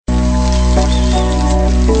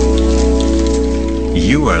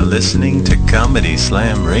You are listening to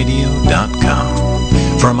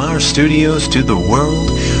ComedySlamRadio.com. From our studios to the world,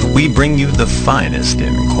 we bring you the finest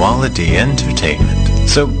in quality entertainment.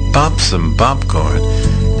 So pop some popcorn,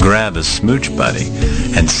 grab a smooch buddy,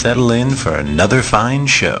 and settle in for another fine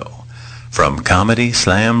show from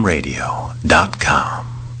ComedySlamRadio.com.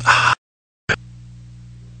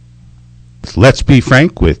 Let's Be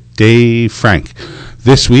Frank with Dave Frank.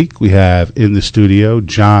 This week we have in the studio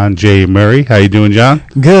John J. Murray. How you doing, John?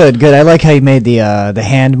 Good. I like how you made the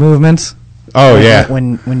hand movements. Oh, yeah.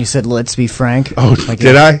 When you said "Let's be frank." Oh, like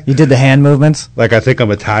did I? You did the hand movements. Like I think I'm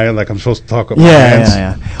Italian. Like I'm supposed to talk with my hands.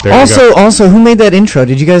 Yeah. Also, who made that intro?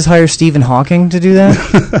 Did you guys hire Stephen Hawking to do that?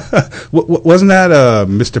 Wasn't that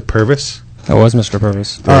Mr. Purvis? That was Mr.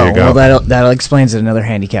 Purvis. There you go. Well, that explains it. Another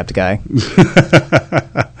handicapped guy.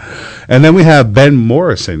 And then we have Ben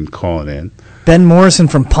Morrison calling in. Ben Morrison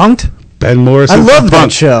from Punk'd? Ben Morrison. I love that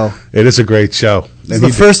Punk'd. show. It is a great show. It's the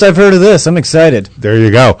first I've heard of this. I'm excited. There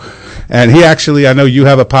you go. And he actually, I know you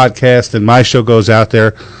have a podcast, and my show goes out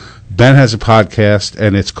there. Ben has a podcast,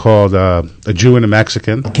 and it's called A Jew and a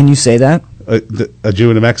Mexican. Can you say that? A Jew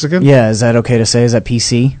and a Mexican? Yeah, is that okay to say? Is that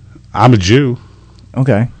PC? I'm a Jew.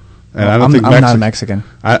 Okay. And I don't think I'm not a Mexican.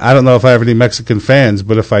 I don't know if I have any Mexican fans,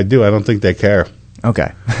 but if I do, I don't think they care.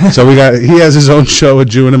 Okay. So he has his own show, A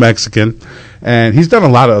Jew and a Mexican, and he's done a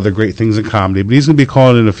lot of other great things in comedy, but he's going to be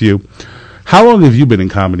calling in a few. How long have you been in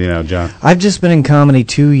comedy now, John? I've just been in comedy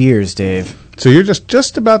 2 years, Dave. So you're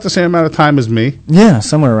just about the same amount of time as me? Yeah,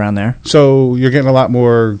 somewhere around there. So you're getting a lot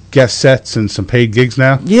more guest sets and some paid gigs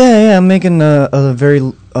now? Yeah, I'm making a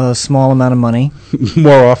very small amount of money.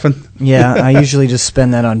 More often? Yeah, I usually just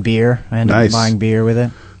spend that on beer. I end up buying beer with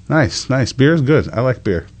it. Nice. Beer is good. I like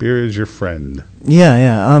beer. Beer is your friend.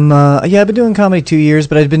 Yeah. I've been doing comedy 2 years,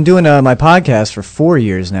 but I've been doing my podcast for 4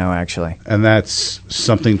 years now, actually. And that's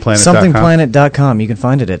somethingplanet.com? Somethingplanet.com. You can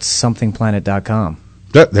find it at somethingplanet.com.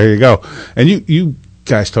 There you go. And you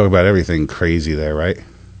guys talk about everything crazy there, right?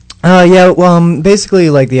 Basically,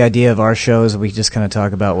 like, the idea of our show is we just kind of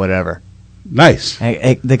talk about whatever. Nice.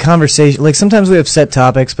 The conversation, like, sometimes we have set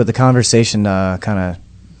topics, but the conversation kind of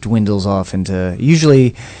dwindles off into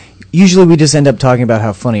usually we just end up talking about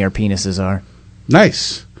how funny our penises are.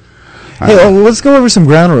 Nice. Hey, let's go over some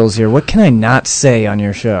ground rules here. What can I not say on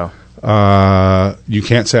your show? You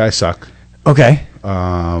can't say I suck. Okay.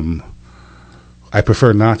 I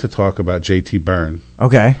prefer not to talk about J.T. Byrne.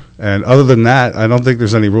 Okay. And other than that, I don't think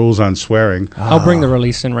there's any rules on swearing. I'll bring the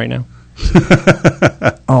release in right now.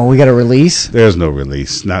 Oh, we got a release? There's no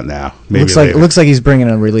release. Not now. Maybe later. Looks like he's bringing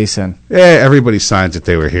a release in. Yeah, everybody signs that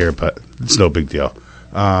they were here, but it's no big deal.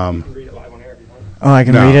 I can read it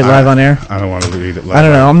live on air? I don't want to read it live. I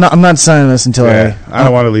don't know. I'm not signing this until I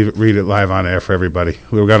don't want to read it live on air for everybody.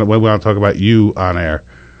 We want to talk about you on air.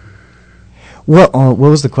 What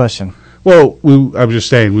was the question? Well, I'm just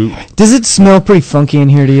saying. Does it smell pretty funky in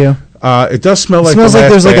here to you? It does smell like. It smells like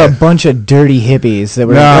there's like a bunch of dirty hippies that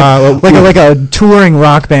were like a touring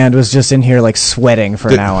rock band was just in here like sweating for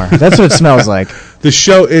an hour. That's what it smells like. The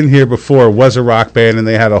show in here before was a rock band, and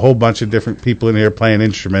they had a whole bunch of different people in here playing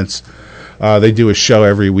instruments. They do a show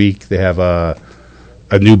every week. They have a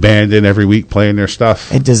new band in every week playing their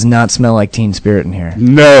stuff. It does not smell like Teen Spirit in here.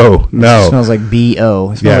 No. It smells like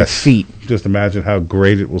B.O. It smells like feet. Just imagine how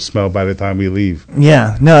great it will smell by the time we leave.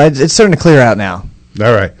 Yeah. No, it's starting to clear out now.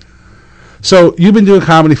 All right. So you've been doing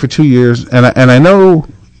comedy for 2 years, and I know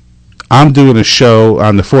I'm doing a show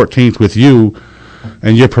on the 14th with you,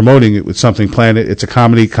 and you're promoting it with Something Planet. It's a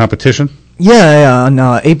comedy competition. Yeah. On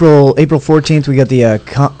April 14th, we got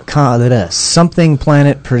the Something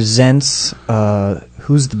Planet presents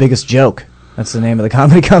Who's the Biggest Joke. That's the name of the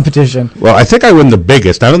comedy competition. Well, I think I win the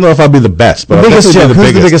biggest. I don't know if I'll be the best, but the biggest joke.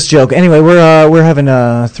 Who's the biggest joke? Anyway, we're having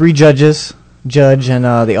 3 judges. And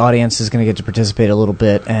the audience is going to get to participate a little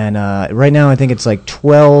bit. And right now, I think it's like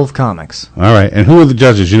 12 comics. All right. And who are the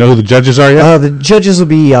judges? You know who the judges are yet? The judges will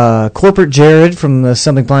be Corporate Jared from the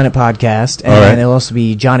Something Planet podcast. And it'll also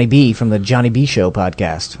be Johnny B from the Johnny B Show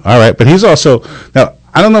podcast. All right. But he's also... Now,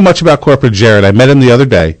 I don't know much about Corporate Jared. I met him the other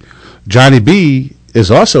day. Johnny B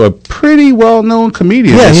is also a pretty well-known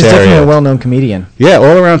comedian in this he's area. Definitely a well-known comedian. Yeah,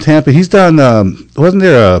 all around Tampa. He's done... wasn't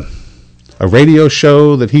there a radio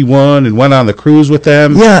show that he won and went on the cruise with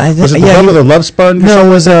them? Yeah. Was it the Love Sponge? No, it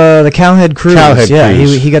was the Cowhead Cruise.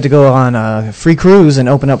 Cruise. He got to go on a free cruise and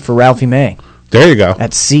open up for Ralphie May. There you go.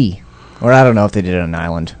 At sea. Or I don't know if they did it on an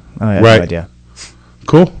island. I have no idea.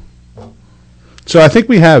 Cool. So I think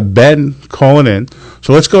we have Ben calling in.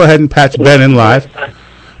 So let's go ahead and patch Ben in live.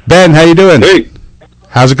 Ben, how you doing? Hey.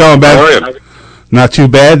 How's it going, Ben? How are you? Not too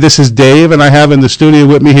bad. This is Dave, and I have in the studio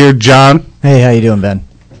with me here John. Hey, how you doing, Ben?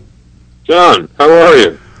 John, how are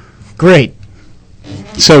you? Great.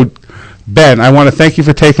 So, Ben, I want to thank you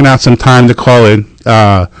for taking out some time to call in.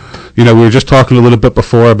 We were just talking a little bit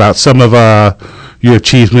before about some of your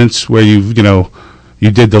achievements where you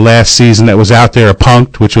did the last season that was out there, a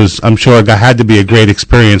Punk'd, which was, I'm sure, had to be a great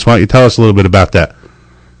experience. Why don't you tell us a little bit about that?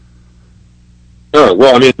 Oh,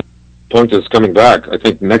 well, I mean, Punk'd is coming back. I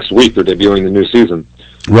think next week they're debuting the new season.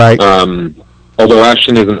 Right. Although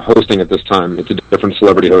Ashton isn't hosting at this time. It's a different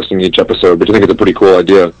celebrity hosting each episode, but I think it's a pretty cool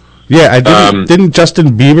idea. Yeah, didn't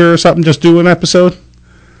Justin Bieber or something just do an episode?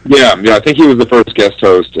 Yeah, I think he was the first guest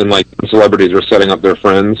host, and like celebrities were setting up their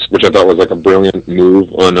friends, which I thought was like a brilliant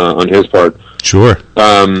move on his part. Sure.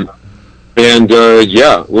 I mean,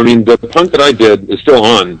 the Punk'd that I did is still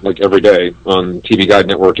on like every day on TV Guide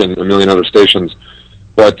Network and a million other stations.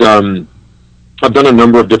 But I've done a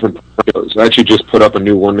number of different shows. I actually just put up a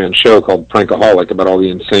new one-man show called Prankaholic about all the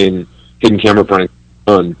insane hidden camera pranks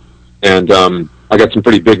done. And I got some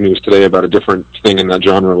pretty big news today about a different thing in that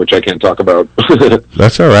genre, which I can't talk about.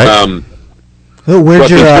 That's all right.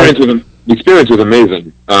 The experience was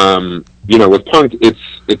amazing. With Punk'd,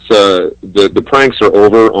 the pranks are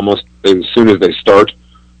over almost as soon as they start,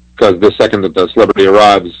 because the second that the celebrity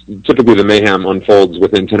arrives, typically the mayhem unfolds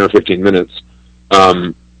within 10 or 15 minutes,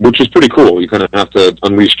 which is pretty cool. You kind of have to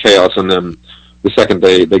unleash chaos on them the second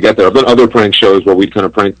they get there. I've done other prank shows where we'd kind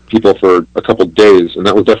of prank people for a couple days, and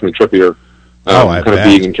that was definitely trippier. Kind of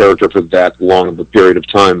being in character for that long of a period of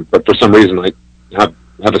time. But for some reason, I have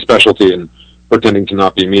a specialty in pretending to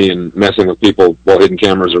not be me and messing with people while hidden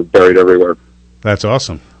cameras are buried everywhere. That's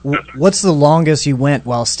awesome. What's the longest you went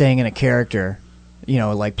while staying in a character,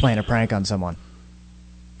 like playing a prank on someone?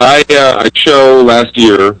 I had a show last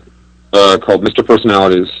year called Mr.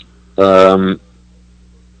 Personalities,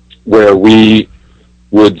 where we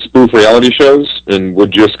would spoof reality shows and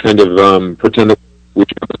would just kind of pretend that we were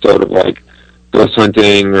an episode of like ghost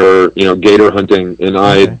hunting or gator hunting, and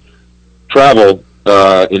I'd travel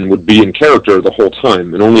and would be in character the whole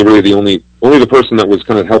time, and only the person that was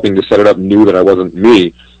kind of helping to set it up knew that I wasn't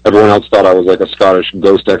me. Everyone else thought I was like a Scottish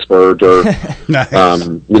ghost expert or Nice.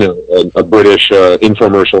 a British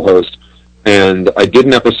infomercial host. And I did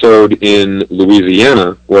an episode in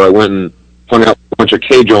Louisiana where I went and hung out with a bunch of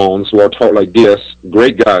Cajuns who are taught like this,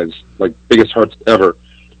 great guys, like biggest hearts ever,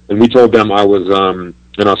 and we told them I was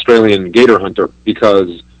an Australian gator hunter,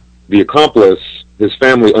 because the accomplice, his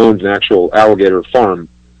family owned an actual alligator farm.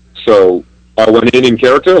 So I went in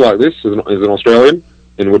character like this as an Australian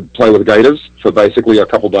and would play with gators for basically a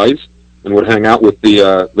couple days, and would hang out with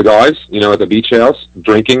the guys, at the beach house,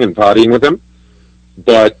 drinking and partying with them.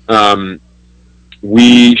 But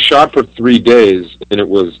we shot for 3 days, and it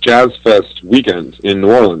was Jazz Fest weekend in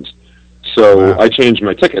New Orleans. So I changed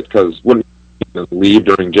my ticket because wouldn't leave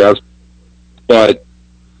during Jazz. But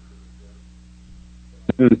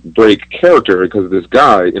didn't break character because this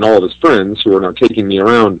guy and all of his friends who are now taking me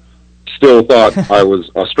around still thought I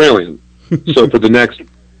was Australian. So for the next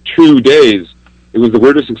 2 days, it was the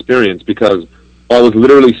weirdest experience, because I was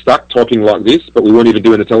literally stuck talking like this, but we weren't even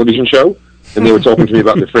doing a television show, and they were talking to me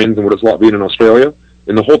about their friends and what it's like being in Australia,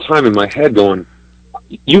 and the whole time in my head going,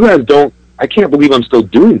 you guys don't, I can't believe I'm still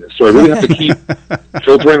doing this, so I really have to keep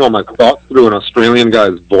filtering all my thoughts through an Australian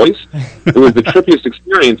guy's voice. It was the trippiest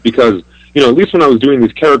experience, because at least when I was doing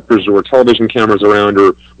these characters, there were television cameras around,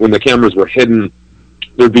 or when the cameras were hidden,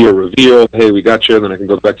 there'd be a reveal, hey, we got you, and then I can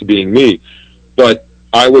go back to being me. But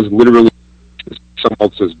I was literally in someone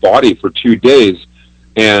else's body for 2 days,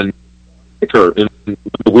 and in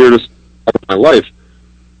the weirdest part of my life,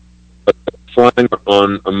 flying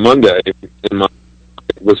on a Monday, and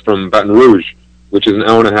it was from Baton Rouge, which is an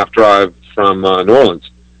hour-and-a-half drive from New Orleans.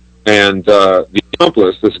 And the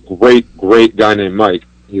accomplice, this great guy named Mike,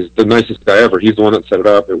 he's the nicest guy ever. He's the one that set it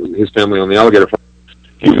up. It was his family on the alligator farm.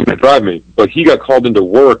 He was going to drive me, but he got called into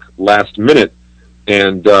work last minute,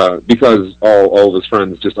 and because all of his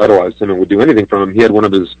friends just idolized him and would do anything from him, he had one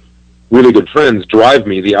of his really good friends drive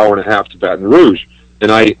me the hour-and-a-half to Baton Rouge,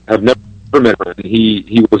 and I have never met him. And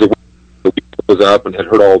he was aware that we was up and had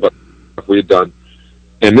heard all about what we had done.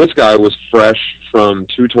 And this guy was fresh from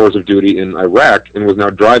 2 tours of duty in Iraq and was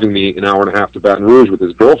now driving me an hour-and-a-half to Baton Rouge with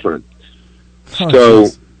his girlfriend. So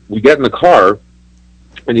we get in the car,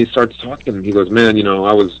 and he starts talking. He goes, man, when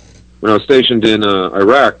I was stationed in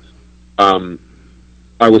Iraq,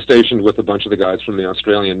 I was stationed with a bunch of the guys from the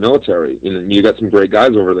Australian military, and you got some great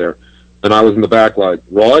guys over there. And I was in the back like,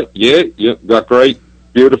 right, yeah, got great,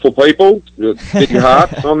 beautiful people, big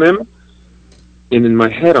hearts on them. And in my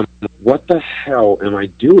head, I'm like, what the hell am I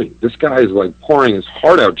doing? This guy is like pouring his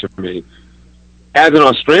heart out to me as an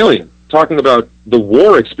Australian, talking about the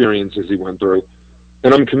war experiences he went through.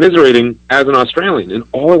 and I'm commiserating as an Australian, and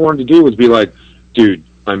all I wanted to do was be like, dude,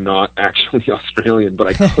 I'm not actually Australian, but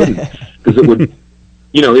I couldn't, because it would,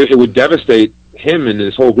 it would devastate him and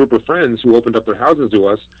his whole group of friends who opened up their houses to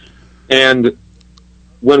us. And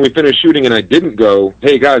when we finished shooting and I didn't go,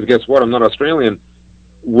 hey guys, guess what, I'm not Australian,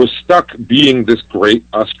 was stuck being this great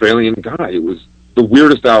Australian guy. It was the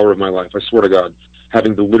weirdest hour of my life, I swear to God,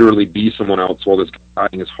 having to literally be someone else while this guy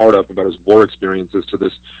his heart up about his war experiences to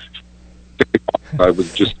this I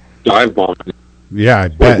was just dive bombing. Yeah, I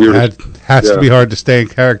bet that has to be hard to stay in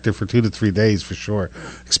character for 2 to 3 days for sure,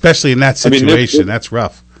 especially in that situation. That's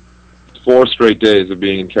rough. 4 straight days of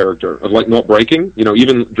being in character, of like not breaking,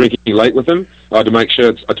 even drinking light with him to make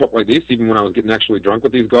sure I talk like this, even when I was getting actually drunk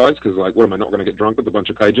with these guys, because like, what am I not going to get drunk with a bunch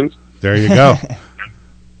of Cajuns? There you go.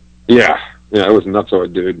 Yeah, it was nuts,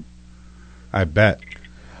 dude. I bet.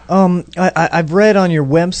 I've read on your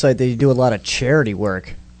website that you do a lot of charity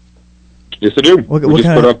work. Yes, I do. We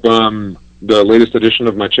just put up the latest edition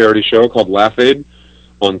of my charity show called Laugh Aid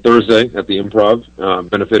on Thursday at the Improv,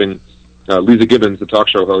 benefiting Lisa Gibbons, the talk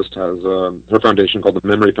show host, has her foundation called the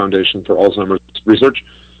Memory Foundation for Alzheimer's Research,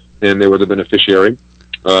 and they were the beneficiary.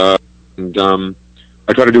 I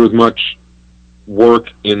try to do as much work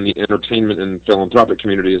in the entertainment and philanthropic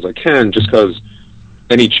community as I can, just because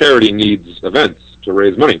any charity needs events to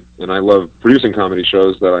raise money, and I love producing comedy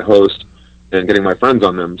shows that I host and getting my friends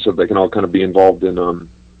on them so they can all kind of be involved in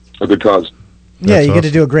a good cause. Yeah, you get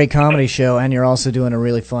to do a great comedy show, and you're also doing a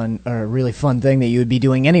really fun thing that you would be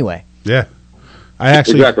doing anyway. Yeah,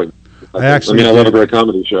 exactly. I love a great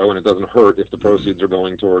comedy show, and it doesn't hurt if the proceeds are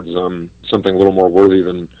going towards something a little more worthy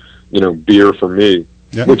than beer for me,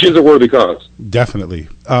 which is a worthy cause. Definitely.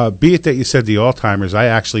 Be it that you said the Alzheimer's, I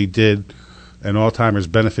actually did an Alzheimer's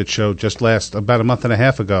benefit show just about a month and a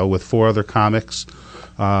half ago with 4 other comics.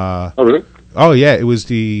 Oh, really? Oh, yeah. It was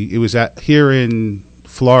here in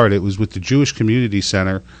Florida. It was with the Jewish Community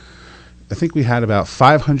Center. I think we had about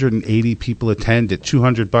 580 people attend at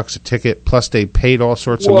 $200 a ticket. Plus, they paid all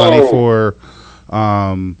sorts of money for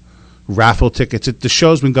raffle tickets. The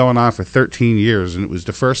show's been going on for 13 years, and it was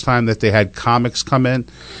the first time that they had comics come in.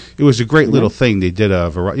 It was a great little thing. They did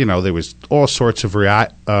there was all sorts of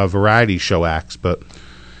variety show acts, but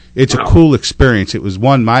it's a cool experience. It was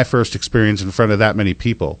my first experience in front of that many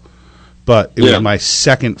people, but it was my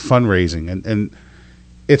second fundraising, and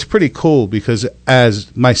it's pretty cool because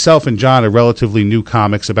as myself and John are relatively new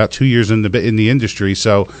comics, about 2 years in the industry,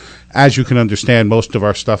 so as you can understand, a lot of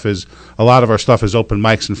our stuff is open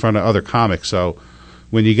mics in front of other comics. So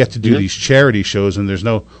when you get to do these charity shows and there's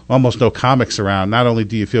almost no comics around, not only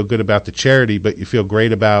do you feel good about the charity, but you feel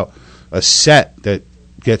great about a set that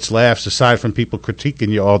gets laughs aside from people critiquing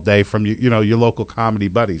you all day from your local comedy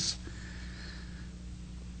buddies.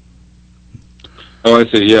 Oh, I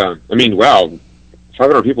see. Yeah, I mean, wow,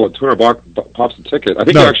 500 people at $200 pops a ticket. I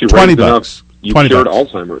think you actually $20. raised enough. You cured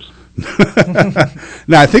Alzheimer's.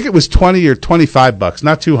 No, I think it was $20 or $25,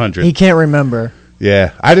 not $200. He can't remember.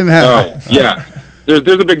 Yeah, I didn't have. Yeah.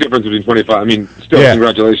 There's a big difference between 25. I mean, still,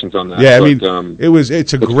 congratulations on that. Yeah, but,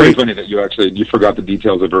 it's pretty funny that you forgot the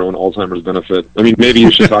details of your own Alzheimer's benefit. I mean, maybe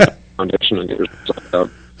you should talk to the foundation and get yourself out.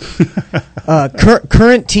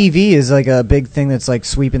 Current TV is like a big thing that's like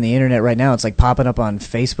sweeping the internet right now. It's like popping up on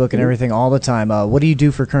Facebook and everything all the time. What do you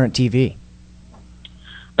do for Current TV?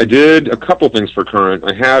 I did a couple things for Current.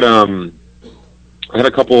 I had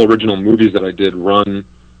a couple original movies that I did run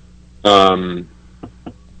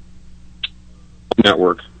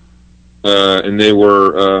network, and they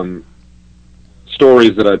were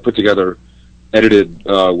stories that I put together, edited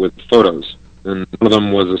with photos. And one of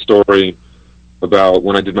them was a story about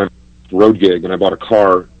when I did my road gig and I bought a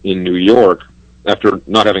car in New York. After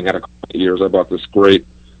not having had a car in years, I bought this great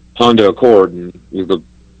Honda Accord, and it was the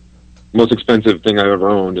most expensive thing I've ever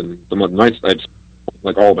owned, and the nights I'd spent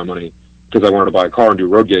like all of my money because I wanted to buy a car and do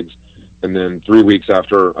road gigs. And then 3 weeks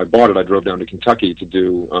after I bought it, I drove down to Kentucky to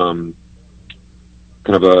do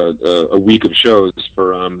kind of a week of shows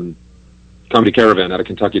for Comedy Caravan out of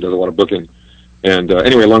Kentucky. Does a lot of booking. And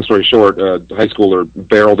anyway, long story short, a high schooler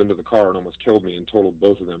barreled into the car and almost killed me and totaled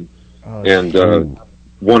both of them. Oh, and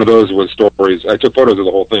one of those was stories. I took photos of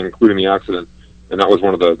the whole thing, including the accident, and that was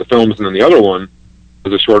one of the films. And then the other one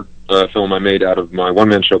was a short film I made out of my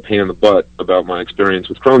one-man show, Pain in the Butt, about my experience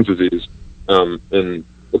with Crohn's disease. And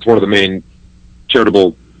it's one of the main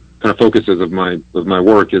charitable kind of focuses of my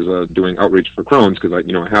work is doing outreach for Crohn's, because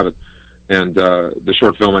I have it. And the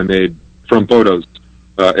short film I made from photos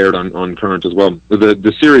aired on Current as well.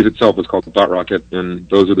 The series itself is called Thought Rocket, and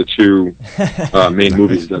those are the two main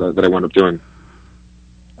movies that I wound up doing.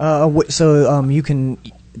 So you can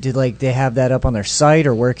they have that up on their site,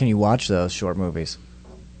 or where can you watch those short movies?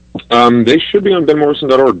 They should be on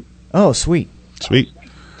benmorrison.org. Oh, sweet.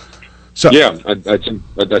 So yeah,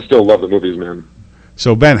 I still love the movies, man.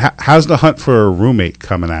 So Ben, how's the hunt for a roommate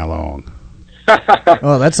coming along?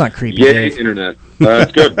 Oh, that's not creepy. Yay, Dave. internet.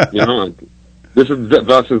 It's good. This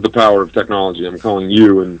is the power of technology. I'm calling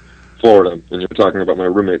you in Florida, and you're talking about my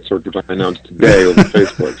roommate search, which I announced today over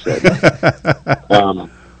Facebook. So,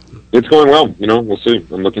 it's going well. We'll see.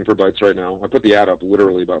 I'm looking for bites right now. I put the ad up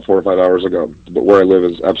literally about 4 or 5 hours ago, but where I live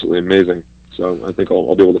is absolutely amazing. So I think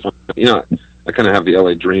I'll be able to find. I kind of have the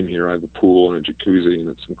LA dream here. I have a pool and a jacuzzi, and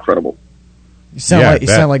it's incredible. You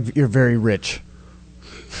sound like you're very rich.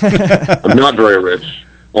 I'm not very rich,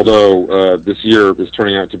 although this year is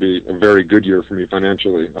turning out to be a very good year for me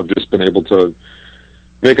financially. I've just been able to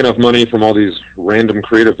make enough money from all these random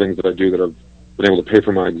creative things that I do that I've been able to pay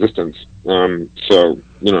for my existence. So,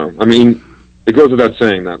 it goes without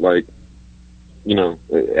saying that,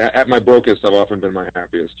 at my brokest, I've often been my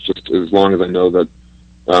happiest, just as long as I know that,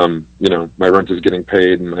 my rent is getting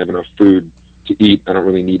paid and I have enough food to eat. I don't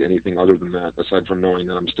really need anything other than that, aside from knowing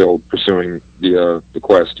that I'm still pursuing the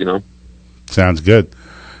quest, Sounds good.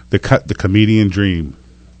 The comedian dream.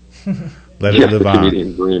 Let it live on.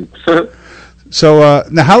 Comedian dream. So,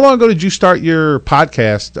 now how long ago did you start your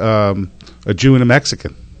podcast, A Jew and a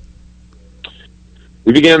Mexican?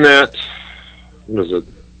 We began that, what was it,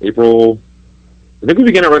 April? I think we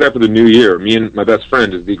began it right after the new year. Me and my best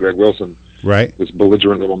friend is the Greg Wilson. Right. This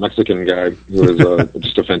belligerent little Mexican guy who is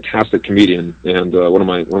just a fantastic comedian and one of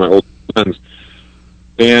my old friends.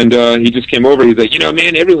 And he just came over. He's like,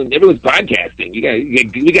 man, everyone's podcasting. We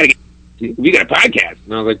got a podcast.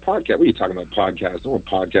 And I was like, podcast? What are you talking about, podcast? I don't want a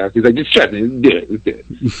podcast. He's like, just shut it. Let's do it.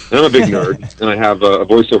 And I'm a big nerd, and I have a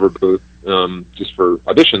voiceover booth just for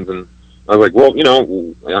auditions. And I was like, well,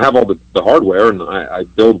 I have all the hardware, and I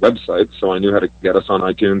build websites, so I knew how to get us on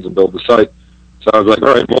iTunes and build the site. So I was like,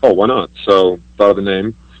 all right, well, why not? So thought of the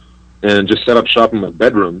name and just set up shop in my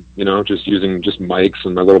bedroom, just using just mics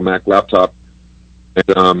and my little Mac laptop.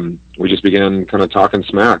 And we just began kind of talking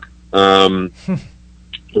smack. Around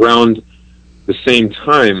the same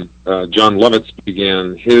time, John Lovitz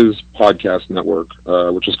began his podcast network,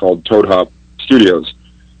 which is called Toad Hop Studios.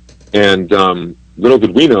 And little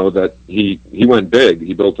did we know that he went big.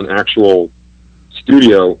 He built an actual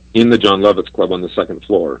studio in the John Lovitz Club on the second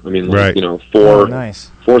floor. I mean, right.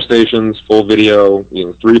 Four stations, full video,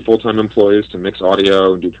 3 full-time employees to mix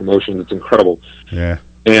audio and do promotions. It's incredible. Yeah.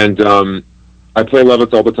 And I play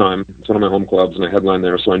Lovitz all the time. It's one of my home clubs, and I headline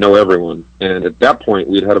there, so I know everyone. And at that point,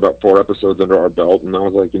 we'd had about 4 episodes under our belt, and I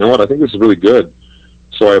was like, you know what, I think this is really good.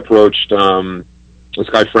 So I approached this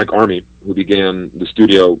guy, Frank Army, who began the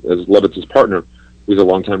studio as Lovitz's partner. He's a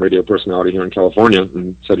longtime radio personality here in California,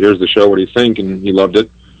 and said, here's the show, what do you think? And he loved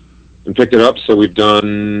it and picked it up. So we've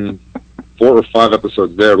done 4 or 5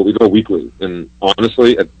 episodes there, but we go weekly. And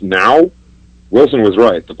honestly, now, Wilson was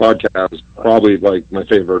right. The podcast is probably like my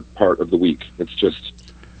favorite part of the week. It's just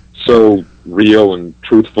so real and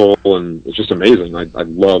truthful, and it's just amazing. I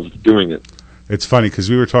love doing it. It's funny because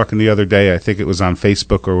we were talking the other day, I think it was on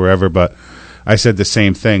Facebook or wherever, but I said the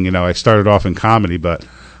same thing. I started off in comedy, but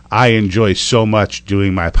I enjoy so much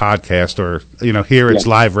doing my podcast, or, here it's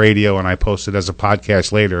live radio and I post it as a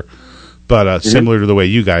podcast later, but similar to the way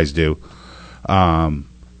you guys do.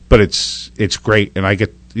 But it's great, and I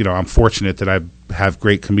get, I'm fortunate that I have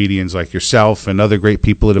great comedians like yourself and other great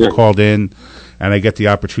people that have called in, and I get the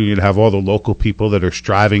opportunity to have all the local people that are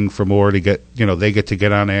striving for more to get, they get to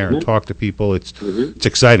get on air and talk to people. It's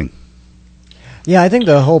exciting. Yeah, I think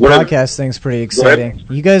the whole podcast thing's pretty exciting.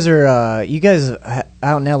 You guys are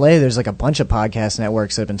out in LA. There's like a bunch of podcast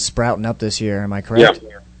networks that have been sprouting up this year. Am I correct?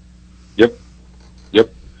 Yeah. Yep.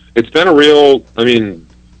 It's been a real. I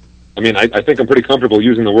think I'm pretty comfortable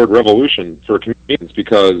using the word revolution for comedians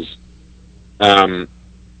because, there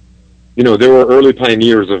were early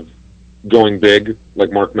pioneers of going big,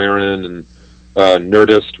 like Mark Maron and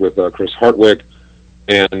Nerdist with Chris Hartwick,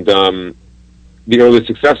 and the early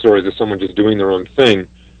success stories is someone just doing their own thing,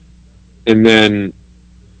 and then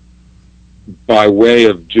by way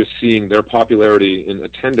of just seeing their popularity and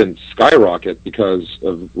attendance skyrocket because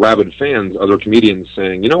of rabid fans, other comedians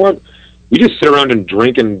saying, you know what, we just sit around and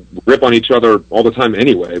drink and rip on each other all the time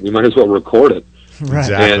anyway. We might as well record it. Right.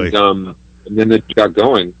 Exactly. And then they got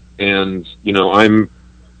going. And,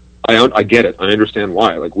 I get it. I understand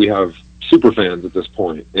why. Like, we have super fans at this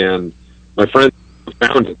point. And my friends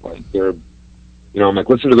found it. Like, they're, I'm like,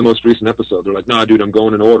 listen to the most recent episode. They're like, nah, dude, I'm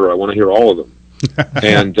going in order. I want to hear all of them.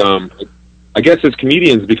 And I guess as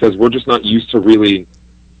comedians, because we're just not used to really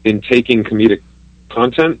intaking comedic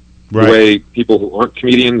content the way people who aren't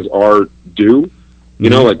comedians do. You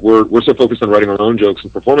know, like we're so focused on writing our own jokes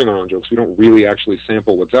and performing our own jokes, we don't really actually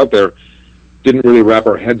sample what's out there. Didn't really wrap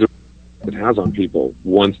our heads around what it has on people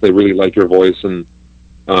once they really like your voice and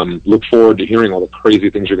look forward to hearing all the crazy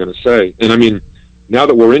things you're going to say. And I mean, now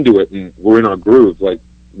that we're into it and we're in our groove, like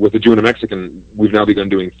with the Jew and a Mexican, we've now begun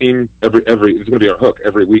doing theme every it's going to be our hook.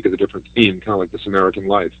 Every week is a different theme, kind of like This American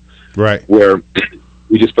Life, right? Where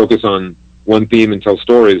we just focus on one theme and tell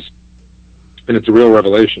stories, and it's a real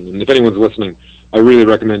revelation. And if anyone's listening, I really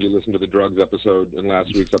recommend you listen to the drugs episode and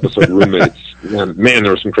last week's episode, Roommates. Man,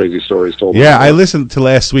 there were some crazy stories told. Yeah, I listened to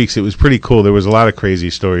last week's. It was pretty cool. There was a lot of crazy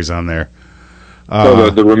stories on there.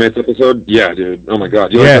 The Roommates episode? Yeah, dude. Oh, my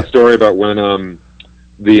God. You like that story about when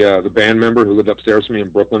the band member who lived upstairs from me in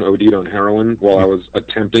Brooklyn OD'd on heroin while I was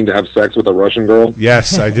attempting to have sex with a Russian girl?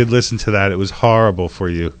 Yes, I did listen to that. It was horrible for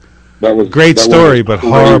you. That was great story, but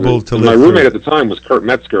horrible to live My through. roommate at the time was Kurt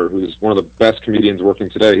Metzger, who's one of the best comedians working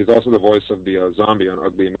today. He's also the voice of the zombie on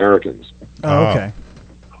Ugly Americans. Oh, okay.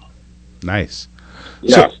 Nice.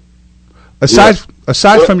 Yeah. So,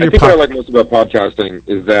 aside from your I think what I like most about podcasting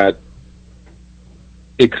is that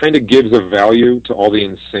it kind of gives a value to all the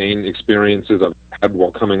insane experiences I've had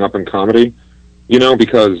while coming up in comedy, you know,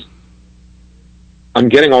 because I'm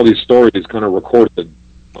getting all these stories kind of recorded.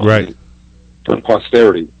 Right. For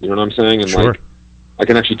posterity, you know what I'm saying? And sure. like, I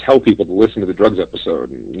can actually tell people to listen to the drugs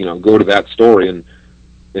episode and, you know, go to that story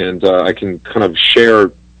and I can kind of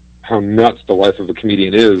share how nuts the life of a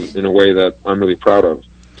comedian is in a way that I'm really proud of.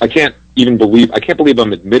 I can't believe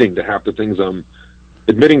I'm admitting to half the things I'm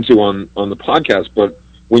admitting to on the podcast, but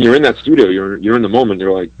when you're in that studio, you're in the moment,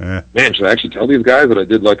 you're like, man, should I actually tell these guys that I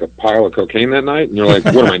did like a pile of cocaine that night? And you're like,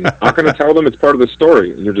 what, am I not going to tell them? It's part of the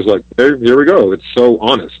story. And you're just like, hey, here we go. It's so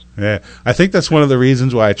honest. Yeah, I think that's one of the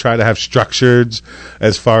reasons why I try to have structures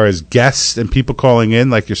as far as guests and people calling in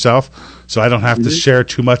like yourself, so I don't have to share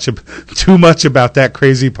too much about that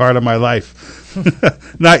crazy part of my life.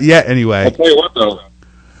 Not yet, anyway. I'll tell you what, though,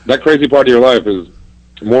 that crazy part of your life is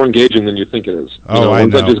more engaging than you think it is.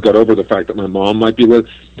 Once I just got over the fact that my mom might be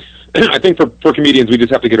I think for comedians, we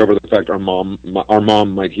just have to get over the fact our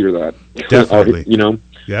mom might hear that. Definitely. You know?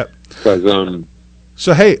 Yep. Because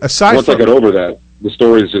so hey, once I got over that, the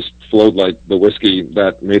stories just flowed like the whiskey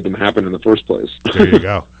that made them happen in the first place. There you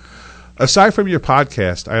go. Aside from your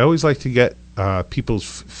podcast, I always like to get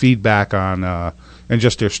people's feedback on and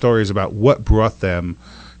just their stories about what brought them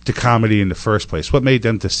to comedy in the first place. What made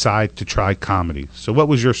them decide to try comedy? So what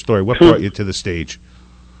was your story? What brought you to the stage?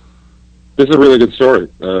 This is a really good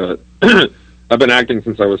story. I've been acting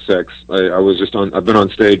since I was 6. I've been on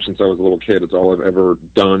stage since I was a little kid. It's all I've ever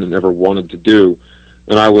done and ever wanted to do.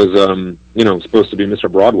 And I was, supposed to be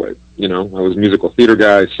Mr. Broadway. You know, I was a musical theater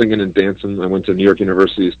guy, singing and dancing. I went to New York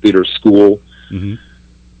University's theater school.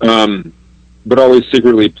 Mm-hmm. But always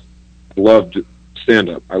secretly loved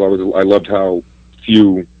stand-up. I loved how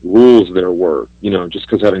few rules there were, you know, just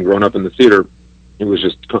because having grown up in the theater, it was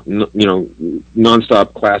just, you know,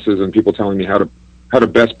 nonstop classes and people telling me how to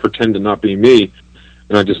best pretend to not be me.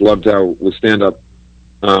 And I just loved how with stand-up,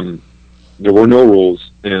 there were no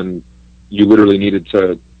rules and you literally needed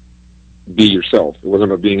to be yourself. It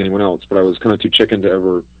wasn't about being anyone else, but I was kind of too chicken to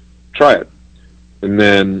ever try it. And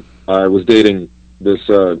then I was dating this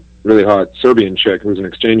really hot Serbian chick who was an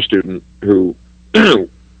exchange student who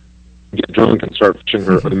get drunk and start fishing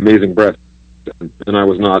her amazing breath. And I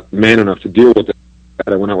was not man enough to deal with it.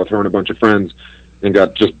 I went out with her and a bunch of friends and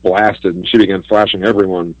got just blasted, and she began flashing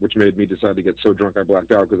everyone, which made me decide to get so drunk I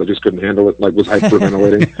blacked out because I just couldn't handle it, like was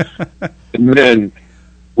hyperventilating. And then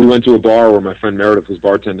we went to a bar where my friend Meredith was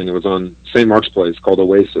bartending. It was on St. Mark's Place called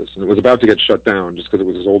Oasis, and it was about to get shut down just because it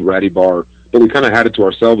was this old ratty bar. But we kind of had it to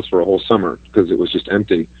ourselves for a whole summer because it was just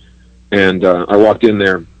empty. And I walked in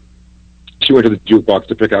there. She went to the jukebox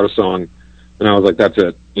to pick out a song, and I was like, "That's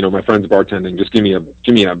it. You know, my friend's bartending. Just give me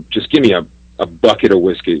a bucket of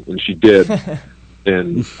whiskey." And she did,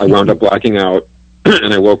 and I wound up blacking out,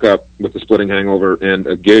 and I woke up with a splitting hangover and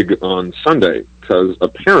a gig on Sunday because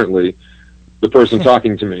apparently the person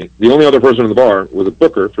talking to me, the only other person in the bar, was a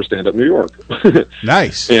booker for Stand Up New York.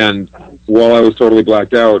 Nice. And while I was totally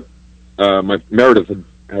blacked out, my Meredith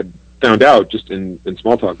had found out just in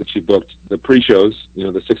small talk that she booked the pre-shows, you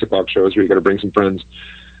know, the 6 o'clock shows where you got to bring some friends.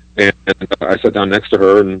 And I sat down next to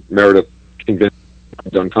her, and Meredith convinced me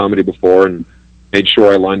I'd done comedy before and made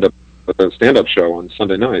sure I lined up a stand-up show on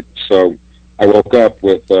Sunday night. So I woke up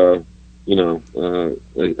with, a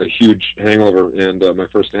huge hangover and my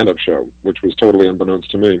first stand-up show, which was totally unbeknownst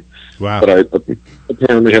to me. Wow. But I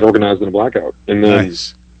apparently had organized in a blackout. And then,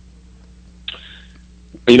 nice.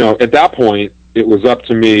 You know, at that point, it was up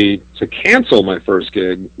to me to cancel my first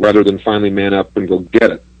gig rather than finally man up and go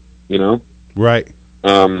get it, you know? Right.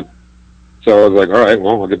 So I was like, all right,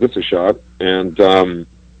 well, I'll give this a shot. And I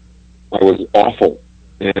was awful.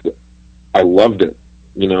 And I loved it.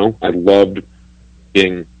 You know, I loved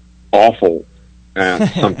being awful at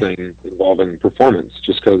something involving performance,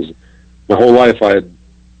 just because my whole life I had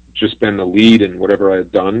just been the lead in whatever I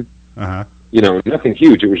had done. Uh-huh. You know, nothing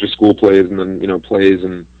huge. It was just school plays and then, you know, plays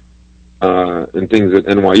and things at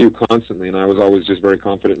NYU constantly. And I was always just very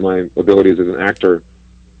confident in my abilities as an actor.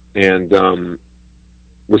 And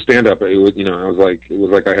with stand-up, it was, you know, it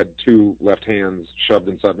was like I had two left hands shoved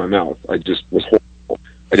inside my mouth. I just was horrible.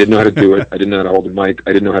 I didn't know how to do it. I didn't know how to hold a mic.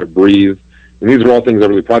 I didn't know how to breathe. And these are all things I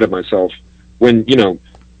really prided myself. When, you know,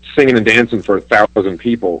 singing and dancing for 1,000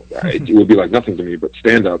 people, it would be like nothing to me. But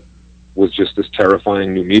stand-up was just this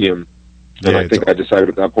terrifying new medium. And I think I decided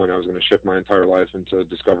at that point I was going to shift my entire life into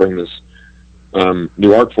discovering this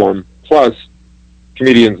new art form. Plus,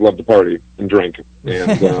 comedians love to party and drink.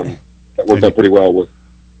 And that worked out pretty well with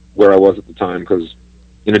where I was at the time. Because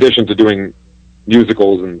in addition to doing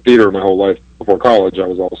musicals and theater my whole life before college, I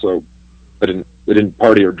was also, I didn't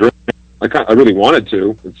party or drink. I really wanted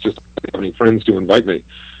to. It's just I didn't have any friends to invite me.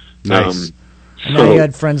 Nice. And now you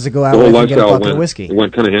had friends to go out with and get a bucket of whiskey. It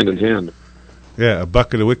went kind of hand in hand. Yeah, a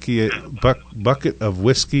bucket of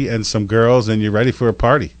whiskey and some girls, and you're ready for a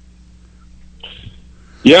party.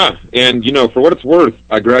 Yeah, and you know, for what it's worth,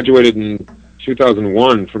 I graduated in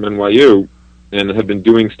 2001 from NYU, and had been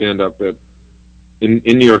doing stand-up in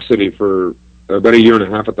New York City for about a year and a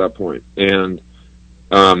half at that point. And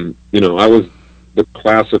you know, I was the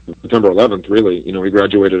class of September 11th. Really, you know, we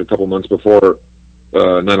graduated a couple months before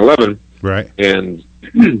 9/11. Right. And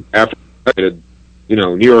after I graduated, you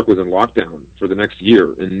know, New York was in lockdown for the next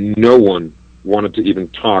year, and no one wanted to even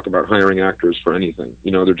talk about hiring actors for anything.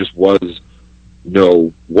 You know, there just was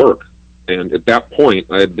no work. And at that point,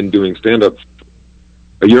 I had been doing stand-up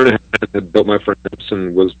a year and a half, had built my friendships,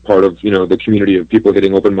 and was part of, you know, the community of people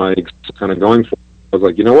hitting open mics, kind of going for it. I was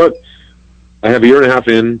like, you know what? I have a year and a half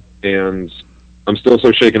in, and I'm still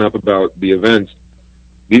so shaken up about the event.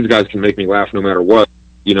 These guys can make me laugh no matter what.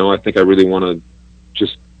 You know, I think I really want to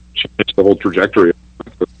just change the whole trajectory of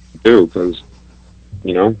what I do, because,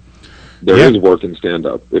 you know, there is work in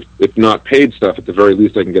stand-up. If not paid stuff, at the very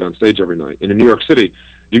least I can get on stage every night. And in New York City,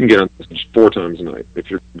 you can get on stage 4 times a night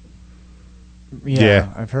if you're...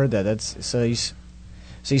 Yeah, I've heard that. That's so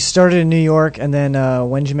you started in New York, and then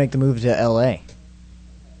when did you make the move to L.A.?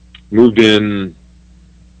 Moved in...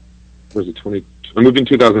 Where's it? I moved in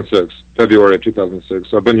 2006, February of 2006.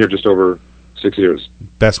 So I've been here just over 6 years.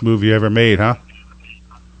 Best move you ever made, huh?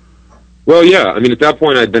 Well, yeah. I mean, at that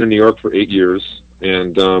point, I'd been in New York for 8 years,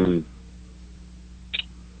 and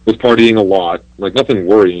was partying a lot. Like, nothing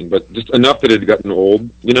worrying, but just enough that it had gotten old,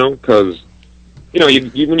 you know, because, you know,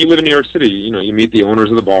 when you live in New York City, you know, you meet the owners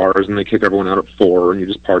of the bars, and they kick everyone out at 4, and you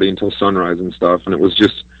just party until sunrise and stuff, and it was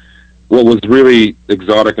just... What was really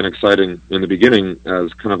exotic and exciting in the beginning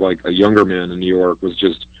as kind of like a younger man in New York was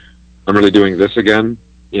just, I'm really doing this again.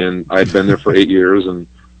 And I had been there for 8 years and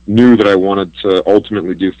knew that I wanted to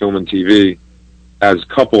ultimately do film and TV as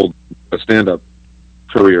coupled a stand-up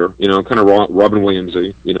career, you know, kind of Robin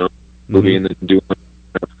Williams-y, you know, movie and then doing it.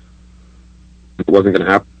 It wasn't going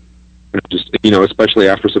to happen. Just, you know, especially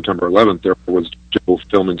after September 11th, there was no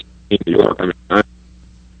film and TV in New York. I mean,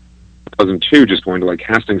 2002 just going to like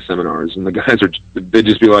casting seminars, and the guys they'd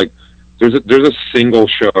just be like, there's a single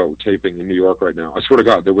show taping in New York right now. I swear to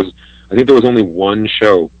God, I think there was only one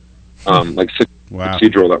show like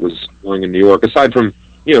procedural that was going in New York, aside from,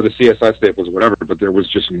 you know, the CSI staples or whatever, but there was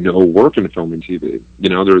just no work in film and TV. You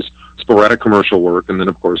know, there's sporadic commercial work, and then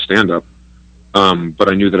of course stand-up, but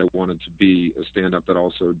I knew that I wanted to be a stand-up that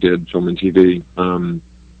also did film and TV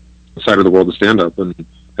side of the world of stand-up, and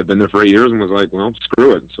had been there for 8 years and was like, well,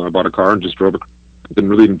 screw it. So I bought a car and just drove. Didn't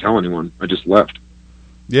really even tell anyone. I just left.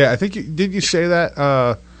 Yeah, I think did you say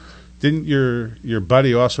that? Didn't your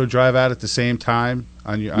buddy also drive out at the same time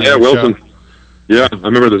on your Wilson. show? Yeah, I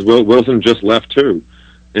remember this. Wilson just left too,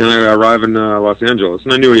 and I arrived in Los Angeles,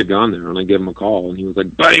 and I knew he had gone there, and I gave him a call, and he was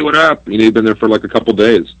like, "Buddy, what up?" And he'd been there for like a couple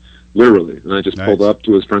days, literally, and I just pulled up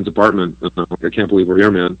to his friend's apartment. And I'm like, I can't believe we're here,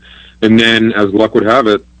 man. And then, as luck would have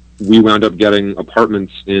it, we wound up getting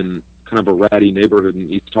apartments in kind of a ratty neighborhood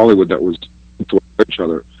in East Hollywood that was to each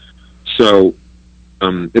other. So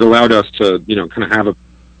it allowed us to, you know, kind of have a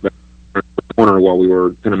corner while we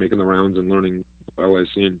were kind of making the rounds and learning the LA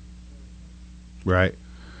scene. Right.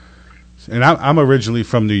 And I'm originally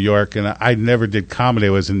from New York, and I never did comedy.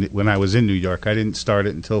 When I was in New York. I didn't start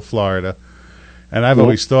it until Florida. And I've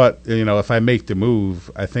always thought, you know, if I make the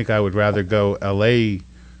move, I think I would rather go L.A.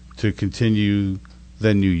 to continue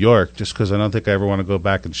than New York, just because I don't think I ever want to go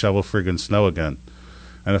back and shovel friggin' snow again.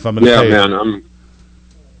 And if I'm going to pay man, the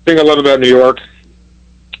thing I love about New York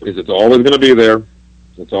is it's always going to be there.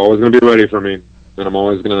 It's always going to be ready for me, and I'm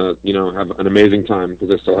always going to, have an amazing time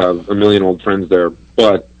because I still have a million old friends there.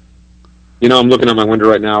 But, I'm looking out my window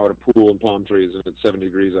right now at a pool and palm trees, and it's 70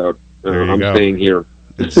 degrees out. I'm staying here.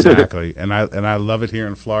 Exactly, and I love it here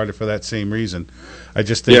in Florida for that same reason. I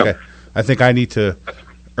just think I think I need to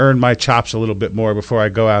earn my chops a little bit more before I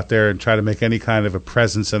go out there and try to make any kind of a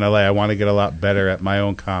presence in LA. I want to get a lot better at my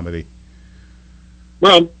own comedy.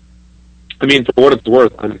 Well, I mean, for what it's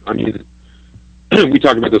worth, I mean, we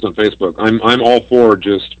talked about this on Facebook. I'm all for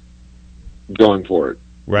just going for it.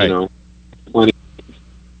 Right. Plenty of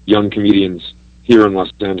young comedians here in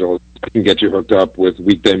Los Angeles. I can get you hooked up with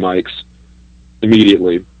weekday mics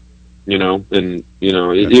immediately.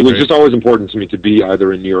 It was just always important to me to be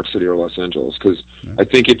either in New York City or Los Angeles because I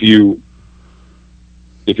think if your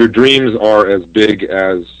dreams are as big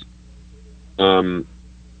as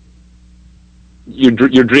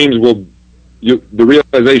your dreams will, the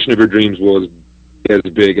realization of your dreams will be as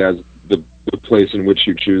big as the place in which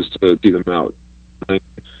you choose to see them out. Right?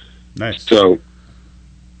 Nice. So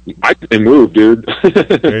I can move, dude.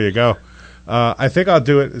 There you go. I think I'll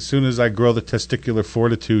do it as soon as I grow the testicular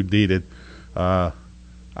fortitude needed.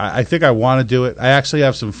 I think I want to do it. I actually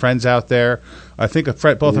have some friends out there. I think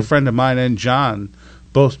both a friend of mine and John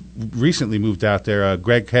both recently moved out there.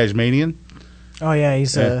 Greg Kajmanian. Oh, yeah,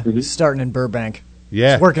 he's starting in Burbank.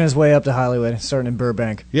 Yeah. He's working his way up to Hollywood, starting in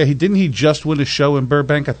Burbank. Yeah, didn't he just win a show in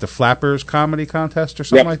Burbank at the Flappers Comedy Contest or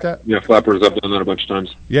something like that? Yeah, Flappers. I've done that a bunch of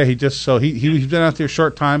times. Yeah, he's been out there a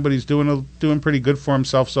short time, but he's doing pretty good for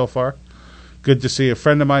himself so far. Good to see. A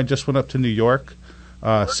friend of mine just went up to New York,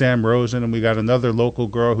 Sam Rosen, and we got another local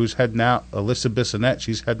girl who's heading out, Alyssa Bissonette.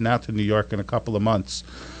 She's heading out to New York in a couple of months.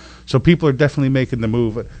 So people are definitely making the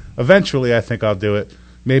move. Eventually, I think I'll do it.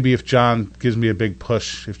 Maybe if John gives me a big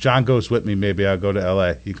push. If John goes with me, maybe I'll go to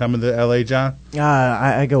L.A. You coming to L.A., John?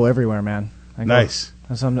 I go everywhere, man. Nice.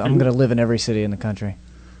 I'm going to live in every city in the country.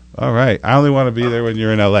 All right. I only want to be there when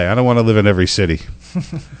you're in L.A. I don't want to live in every city.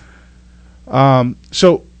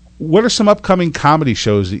 So what are some upcoming comedy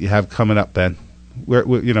shows that you have coming up, Ben? Where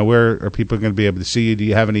are people going to be able to see you? Do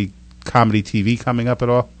you have any comedy TV coming up at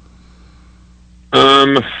all?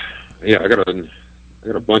 Yeah, I got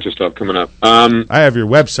a bunch of stuff coming up. I have your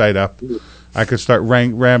website up. I could start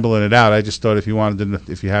rambling it out. I just thought if you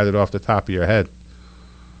had it off the top of your head.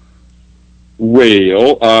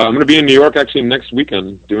 Well, I'm going to be in New York actually next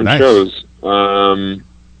weekend doing shows.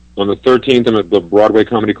 On the 13th, I'm at the Broadway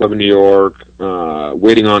Comedy Club in New York,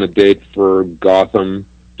 waiting on a date for Gotham,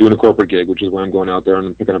 doing a corporate gig, which is why I'm going out there and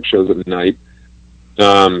I'm picking up shows at night.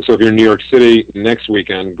 So if you're in New York City next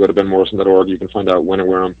weekend, go to benmorrison.org. You can find out when and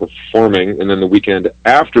where I'm performing. And then the weekend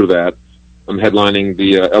after that, I'm headlining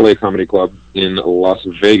the LA Comedy Club in Las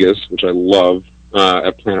Vegas, which I love,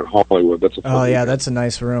 at Planet Hollywood. That's a fun weekend. That's a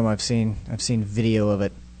nice room. I've seen video of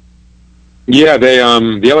it. Yeah,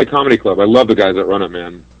 the LA Comedy Club. I love the guys that run it,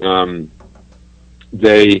 man.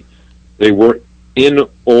 They were in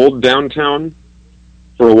old downtown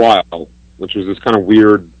for a while, which was this kind of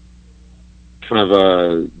weird, kind of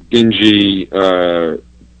a dingy,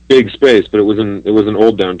 big space, but it was an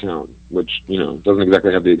old downtown, which doesn't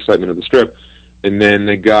exactly have the excitement of the Strip. And then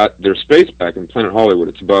they got their space back in Planet Hollywood.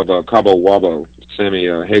 It's above Cabo Wabo, Sammy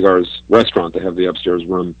Hagar's restaurant. They have the upstairs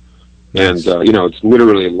room. And, it's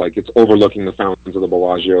literally like it's overlooking the fountains of the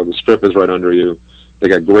Bellagio. The Strip is right under you. They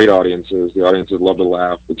got great audiences. The audiences love to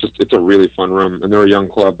laugh. It's a really fun room. And they're a young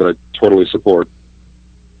club that I totally support.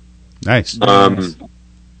 Nice.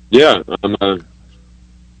 Yeah,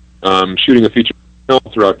 I'm shooting a feature film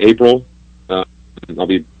throughout April.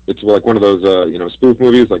 It's like one of those, spoof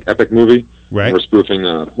movies, like epic movie. Right. We're spoofing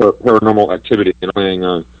Paranormal Activity and playing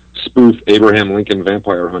a spoof Abraham Lincoln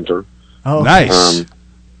vampire hunter. Oh, nice.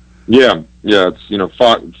 Yeah,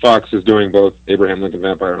 it's Fox is doing both Abraham Lincoln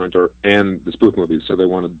Vampire Hunter and the spoof movies, so they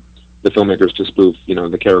wanted the filmmakers to spoof,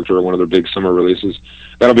 the character of one of their big summer releases.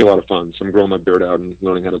 That'll be a lot of fun. So I'm growing my beard out and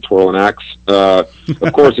learning how to twirl an axe.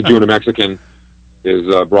 Of course, The Doing a Mexican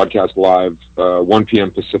is broadcast live 1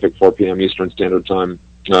 p.m. Pacific, 4 p.m. Eastern Standard Time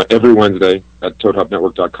every Wednesday at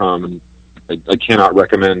ToadHopNetwork.com, and I cannot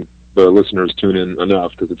recommend the listeners tune in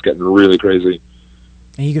enough because it's getting really crazy.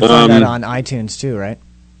 And you can find that on iTunes too, right?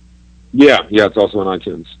 Yeah, it's also on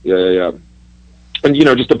iTunes. Yeah. And,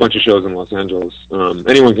 just a bunch of shows in Los Angeles.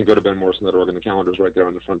 Anyone can go to benmorrison.org, and the calendar's right there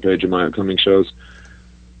on the front page of my upcoming shows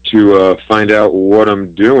to find out what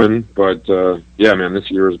I'm doing. But, yeah, man,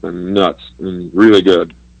 this year has been nuts and really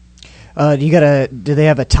good. Do they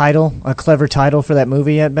have a clever title for that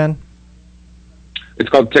movie yet, Ben? It's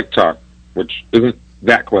called TikTok, which isn't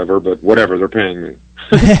that clever, but whatever, they're paying me.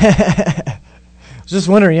 I was just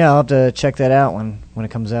wondering. Yeah, I'll have to check that out when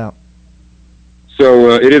it comes out.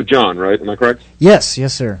 So it is John, right? Am I correct? Yes,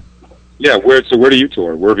 sir. Yeah. Where do you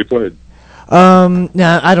tour? Where have you played?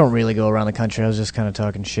 Nah, I don't really go around the country. I was just kind of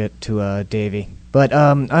talking shit to Davey. But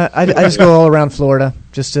I just go all around Florida,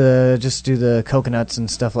 just do the coconuts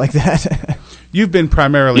and stuff like that. You've been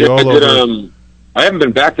primarily all over. I haven't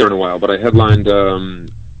been back there in a while, but I headlined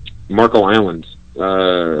Marco Island.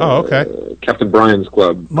 Okay. Captain Brian's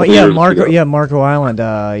club. Marco Island.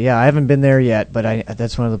 I haven't been there yet, but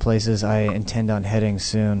that's one of the places I intend on heading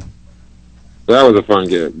soon. That was a fun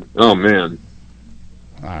gig. Oh man.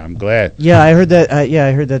 I'm glad. Yeah, I heard that.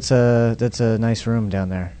 I heard that's a nice room down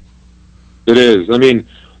there. It is. I mean,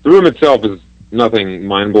 the room itself is nothing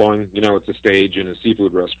mind-blowing. You know, it's a stage in a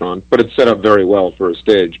seafood restaurant, but it's set up very well for a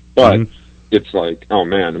stage. But it's like, oh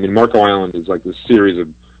man, I mean, Marco Island is like this series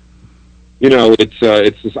of, you know, it's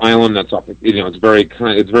this island that's up, you know, it's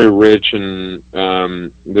very rich, and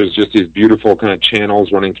there's just these beautiful kind of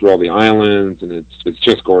channels running through all the islands, and it's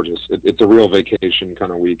just gorgeous. It's a real vacation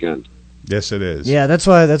kind of weekend. Yes, it is. Yeah, that's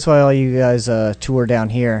why all you guys tour down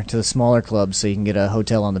here to the smaller clubs, so you can get a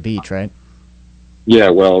hotel on the beach, right?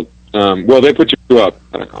 Yeah, well, they put you up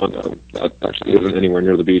at a condo that actually isn't anywhere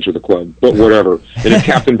near the beach or the club, but whatever. And if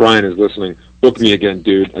Captain Brian is listening, book me again,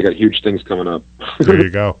 dude. I got huge things coming up. There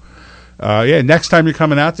you go. Next time you're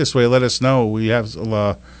coming out this way, let us know. We have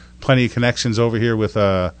plenty of connections over here with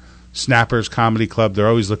Snappers Comedy Club. They're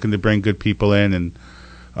always looking to bring good people in, and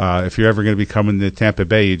if you're ever going to be coming to Tampa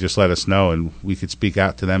Bay, you just let us know, and we could speak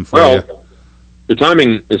out to them for you. The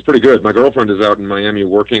timing is pretty good. My girlfriend is out in Miami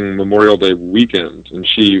working Memorial Day weekend, and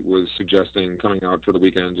she was suggesting coming out for the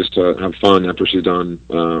weekend just to have fun after she's done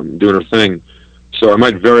doing her thing. So I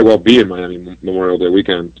might very well be in Miami Memorial Day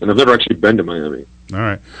weekend, and I've never actually been to Miami. All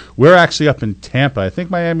right. We're actually up in Tampa. I think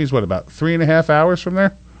Miami's, about 3.5 hours from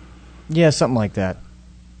there? Yeah, something like that.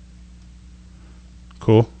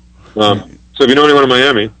 Cool. So if you know anyone in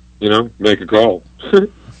Miami, make a call.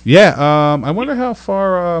 Yeah, I wonder how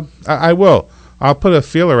far... I will. I'll put a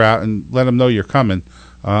feeler out and let them know you're coming.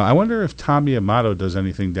 I wonder if Tommy Amato does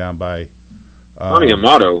anything down by... Tommy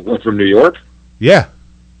Amato? What, from New York? Yeah.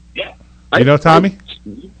 Yeah. You know Tommy?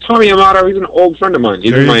 Tommy Amato, he's an old friend of mine.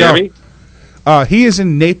 He's in Miami? He is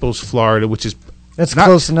in Naples, Florida, which is... That's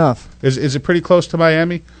close enough. Is it pretty close to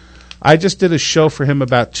Miami? I just did a show for him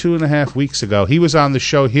about 2.5 weeks ago. He was on the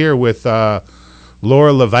show here with Laura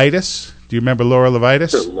Levitas. Do you remember Laura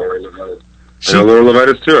Levitas? Laura Levitas. I know Laura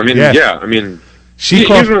Levitas, too. I mean, here's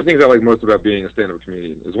one of the things I like most about being a stand-up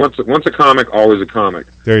comedian is once a comic, always a comic.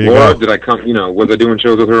 There you Laura, go. did I come, was I doing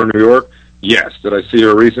shows with her in New York? Yes. Did I see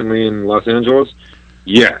her recently in Los Angeles?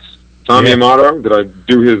 Yes. Tommy Amato, did I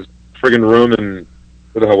do his friggin' room in,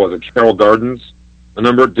 what the hell was it, Carroll Gardens?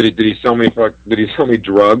 Did he sell me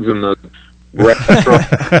drugs in the restaurant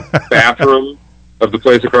bathroom of the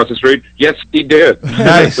place across the street? Yes, he did.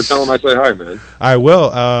 Nice. So tell him I say hi, man. I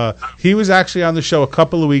will. He was actually on the show a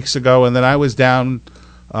couple of weeks ago, and then I was down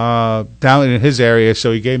in his area,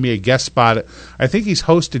 so he gave me a guest spot. I think he's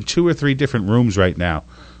hosting 2 or 3 different rooms right now,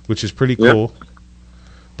 which is pretty cool. Yeah.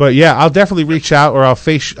 But yeah, I'll definitely reach out, or I'll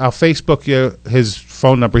Facebook you his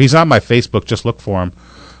phone number. He's on my Facebook. Just look for him.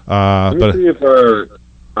 Let me see if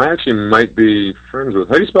I actually might be friends with.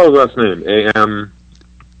 How do you spell his last name? A-M...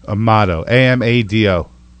 Amato. A-M-A-D-O.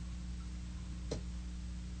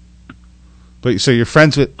 But so you're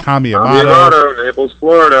friends with Tommy Amato. Tommy Amato, Naples,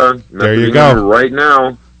 Florida. There you go. Right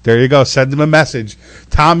now. There you go. Send him a message.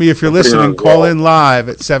 Tommy, if you're listening, call in live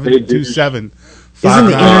at 727. Isn't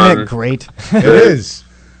the internet great? It is.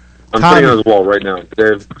 I'm putting on his wall right now.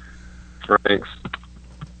 Dave Franks.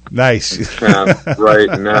 Nice.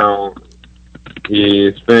 Right now,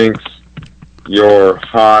 he thinks you're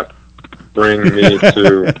hot. Bring me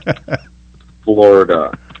to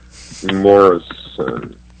Florida.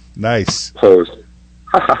 Morrison. Nice. Post.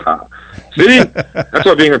 See? That's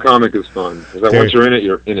why being a comic is fun. Is that once you're in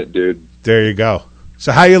it, dude. There you go.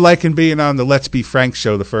 So how you liking being on the Let's Be Frank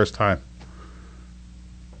show the first time?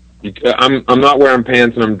 I'm not wearing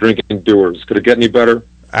pants and I'm drinking Dewar's. Could it get any better?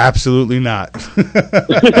 Absolutely not. How's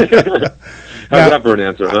that for an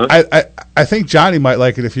answer, huh? I think Johnny might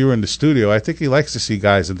like it if you were in the studio. I think he likes to see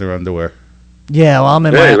guys in their underwear. Yeah, well, I'm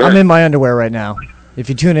in my underwear right now. If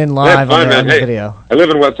you tune in live on the video. I live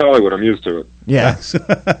in West Hollywood. I'm used to it. Yeah.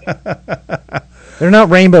 They're not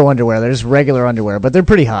rainbow underwear. They're just regular underwear, but they're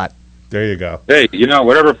pretty hot. There you go. Hey,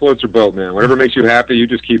 whatever floats your boat, man. Whatever makes you happy, you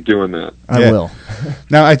just keep doing that. I will.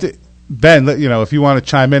 Now, Ben, if you want to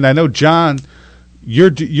chime in, I know John,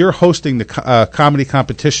 you're hosting the comedy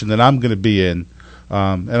competition that I'm going to be in,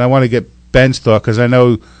 and I want to get Ben's thought because I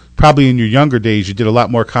know probably in your younger days you did a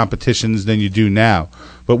lot more competitions than you do now.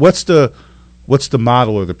 But what's the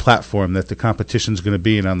model or the platform that the competition's going to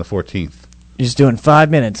be in on the 14th? You're just doing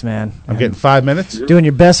 5 minutes, man. I'm getting 5 minutes? Doing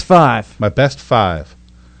your best 5. My best 5.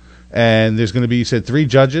 And there's going to be, you said, 3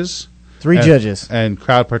 judges? 3 judges. And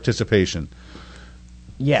crowd participation.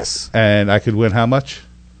 Yes. And I could win how much?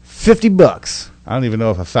 $50. I don't even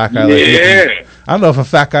know if a fat guy like me can, I don't know if a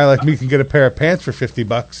fat guy like me can get a pair of pants for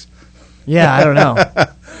 $50. Yeah, I don't know.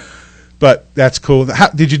 But that's cool.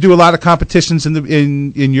 Did you do a lot of competitions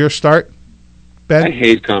in your start, Ben? I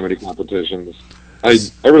hate comedy competitions. I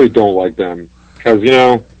really don't like them because, you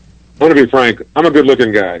know, I'm going to be frank, I'm a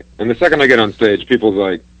good-looking guy. And the second I get on stage, people's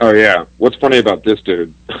like, oh, yeah, what's funny about this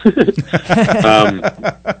dude? And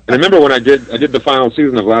I remember when I did the final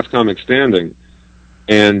season of Last Comic Standing,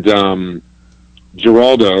 and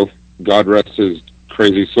Geraldo, God rest his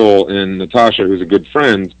crazy soul, and Natasha, who's a good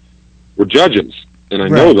friend, were judges, and I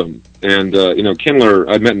know them. And, you know, Kindler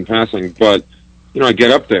I'd met in passing, but, you know, I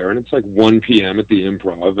get up there, and it's like 1 p.m. at the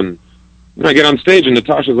Improv, and you know, I get on stage, and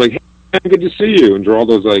Natasha's like, hey, good to see you. And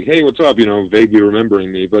Geraldo's like, hey, what's up? You know, vaguely remembering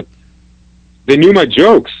me. But they knew my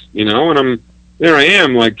jokes, you know, and there I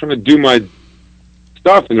am, like, trying to do my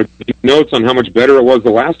stuff, and they're taking notes on how much better it was the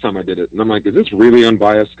last time I did it. And I'm like, is this really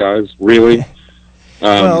unbiased, guys? Really?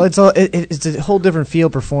 Well, it's a whole different feel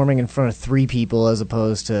performing in front of 3 people as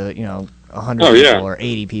opposed to, you know, 100 people or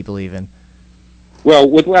 80 people even. Well,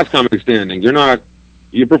 with Last Comic Standing,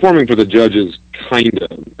 you're performing for the judges, kind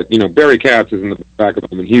of. You know, Barry Katz is in the back of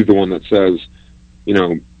them, and he's the one that says, you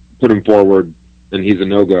know, put him forward, and he's a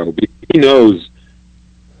no-go. He knows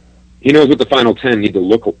what the final 10 need to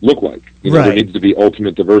look like. You know, there needs to be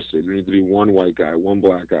ultimate diversity. There needs to be 1 white guy, 1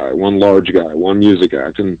 black guy, 1 large guy, 1 music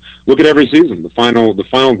act. And look at every season. The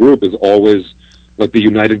final group is always like the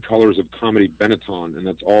United Colors of Comedy Benetton, and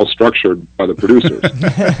that's all structured by the producers.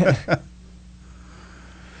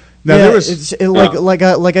 Now, yeah,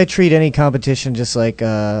 like I treat any competition just like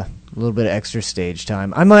a little bit of extra stage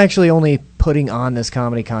time. I'm actually only putting on this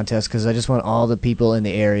comedy contest because I just want all the people in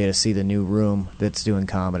the area to see the new room that's doing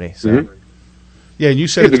comedy. So. Yeah, and you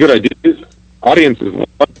said it's a good idea. Audiences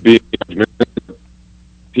love being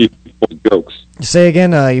people's jokes. Say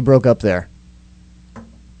again, you broke up there.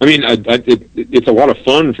 I mean, it's a lot of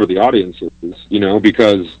fun for the audiences, you know,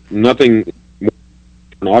 because nothing more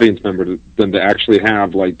an audience member than to actually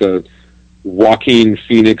have like the Joaquin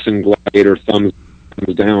Phoenix and Gladiator thumbs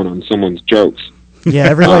down on someone's jokes. Yeah,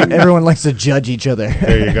 everyone likes to judge each other.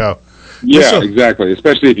 There you go. Yeah, exactly.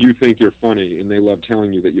 Especially if you think you're funny and they love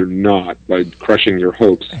telling you that you're not by crushing your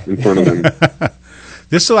hopes in front of them.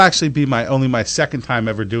 This will actually be only my second time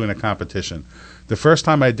ever doing a competition. The first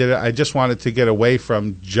time I did it, I just wanted to get away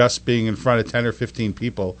from just being in front of 10 or 15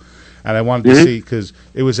 people, and I wanted to see, because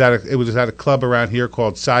it was at a club around here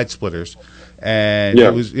called Side Splitters, and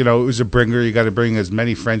it was a bringer. You got to bring as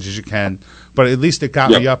many friends as you can, but at least it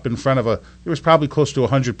got me up in front of there was probably close to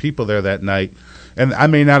 100 people there that night, and I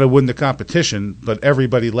may not have won the competition, but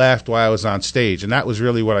everybody laughed while I was on stage, and that was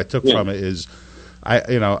really what I took from it is.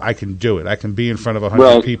 I can do it. I can be in front of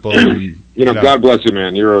 100 people. And, God bless you,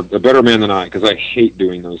 man. You're a better man than I, because I hate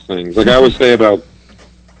doing those things. Like I always say about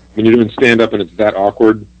when you're doing stand-up and it's that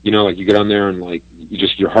awkward, you know, like you get on there and like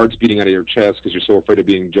your heart's beating out of your chest because you're so afraid of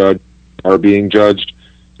being judged or being judged.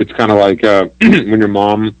 It's kind of like when your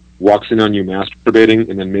mom walks in on you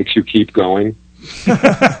masturbating and then makes you keep going.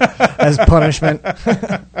 As punishment.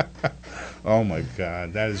 Oh my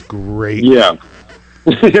God, that is great. Yeah.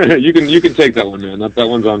 you can take that one, man. That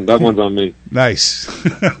one's on me. Nice.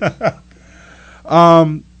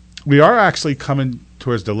 We are actually coming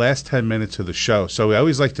towards the last 10 minutes of the show, so we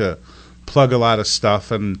always like to plug a lot of stuff.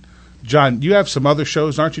 And John, you have some other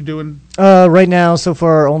shows, aren't you doing? Right now, so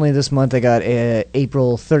far, only this month, I got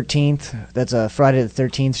April 13th. That's a Friday the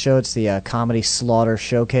 13th show. It's the Comedy Slaughter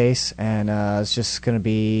Showcase, and it's just going to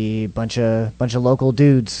be a bunch of local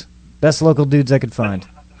dudes, best local dudes I could find.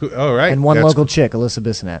 All right. And one local chick, Alyssa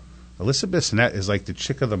Bissonette. Alyssa Bissonette is like the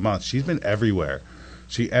chick of the month. She's been everywhere.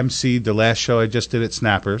 She emceed the last show I just did at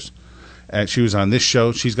Snappers, and she was on this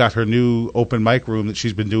show. She's got her new open mic room that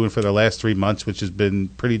she's been doing for the last 3 months, which has been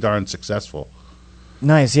pretty darn successful.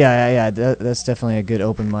 Nice, yeah. That's definitely a good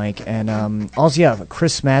open mic. And also,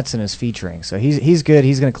 Chris Mattson is featuring, so he's good.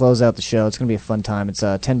 He's going to close out the show. It's going to be a fun time. It's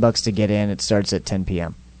 $10 to get in. It starts at 10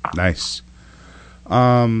 p.m. Nice.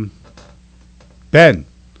 Ben.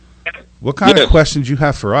 What kind of questions you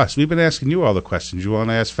have for us? We've been asking you all the questions. You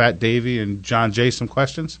want to ask Fat Davey and John Jay some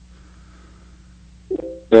questions?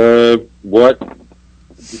 What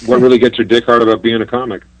really gets your dick hard about being a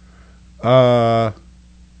comic? You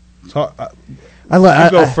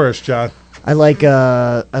go first, John. I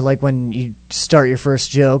like when you start your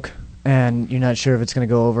first joke and you're not sure if it's going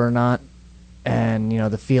to go over or not, and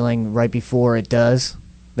the feeling right before it does.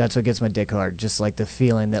 That's what gets my dick hard. Just like the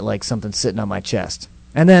feeling that like something's sitting on my chest,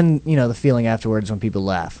 and then the feeling afterwards when people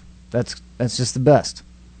laugh. That's just the best.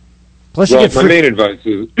 Plus, well, my main advice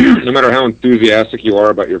is no matter how enthusiastic you are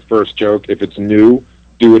about your first joke, if it's new,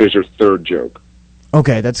 do it as your third joke.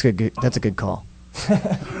 Okay, that's good. That's a good call.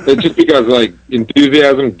 It's just because like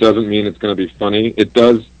enthusiasm doesn't mean it's going to be funny. It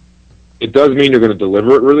does mean you're going to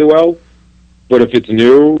deliver it really well, but if it's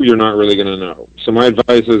new, you're not really going to know. So my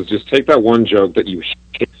advice is just take that one joke that you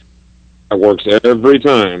hate, that works every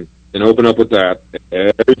time, and open up with that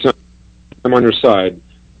every time I'm on your side,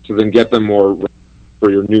 to then get them more for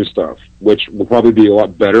your new stuff, which will probably be a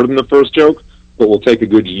lot better than the first joke, but will take a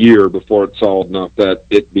good year before it's solid enough that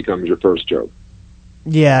it becomes your first joke.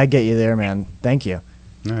 Yeah, I get you there, man. Thank you.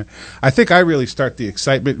 All right. I think the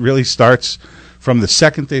excitement really starts from the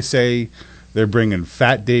second they say they're bringing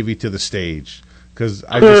Fat Davey to the stage. Because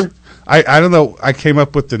I don't know, I came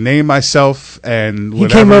up with the name myself and whatever. You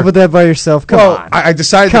came up with that by yourself? Come on. I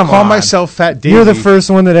decided to call myself Fat Davey. You're the first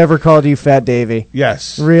one that ever called you Fat Davey.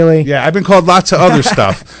 Yes. Really? Yeah, I've been called lots of other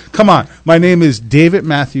stuff. Come on. My name is David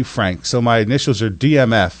Matthew Frank, so my initials are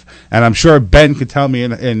DMF. And I'm sure Ben could tell me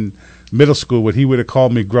in middle school what he would have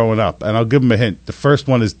called me growing up. And I'll give him a hint. The first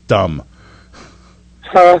one is dumb.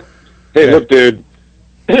 Hey, look, dude.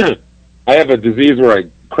 I have a disease where I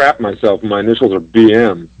crap myself and my initials are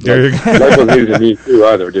BM. There you go. That wasn't easy to me too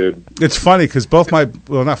either, dude. It's funny because both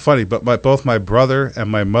not funny, but both my brother and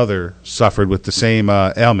my mother suffered with the same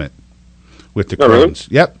ailment, with the Crohn's.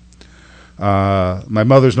 Really? Yep. My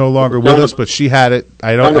mother's no longer with us, but she had it.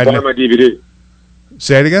 Tell them to buy my DVD.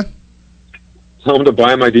 Say it again? Tell them to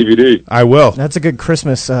buy my DVD. I will. That's a good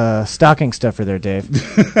Christmas stocking stuffer there, Dave.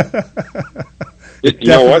 You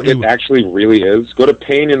know what? It actually really is. Go to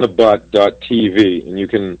paininthebutt.tv and you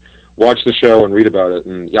can watch the show and read about it.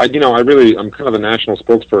 And I'm kind of a national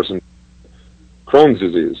spokesperson for Crohn's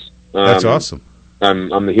disease. That's awesome.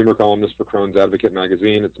 I'm the humor columnist for Crohn's Advocate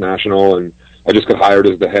magazine. It's national, and I just got hired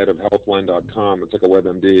as the head of Healthline.com. It's like a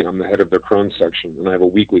WebMD. I'm the head of their Crohn's section, and I have a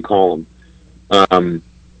weekly column. And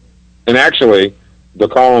actually, the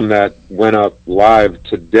column that went up live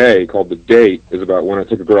today, called The Date, is about when I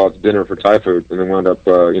took a girl out to dinner for Thai food and then wound up,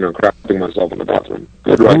 crapping myself in the bathroom.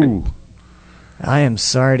 Good writing. I am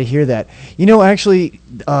sorry to hear that. Actually,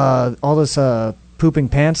 all this pooping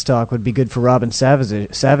pants talk would be good for Robin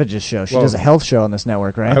Savage's show. She does a health show on this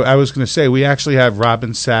network, right? I was going to say, we actually have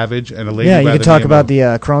Robin Savage and a lady you by could the talk name about of, the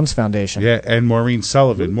Crohn's Foundation. Yeah, and Maureen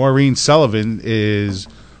Sullivan. Maureen Sullivan is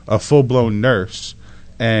a full-blown nurse,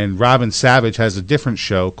 and Robin Savage has a different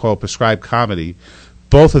show called Prescribed Comedy.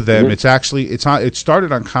 Both of them, it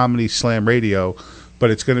started on Comedy Slam Radio,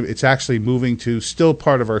 but it's actually moving to still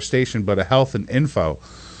part of our station, but a health and info.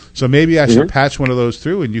 So maybe I should patch one of those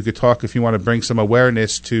through, and you could talk if you want to bring some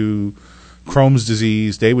awareness to Crohn's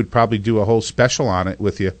disease. They would probably do a whole special on it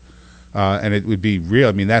with you, and it would be real.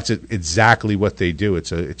 I mean, that's exactly what they do.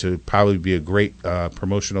 It's probably be a great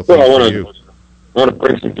promotional thing for you. I want to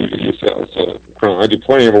bring some DVD sales to Crohn's. I do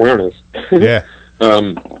plenty of awareness. Yeah.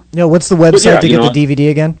 What's the website to get the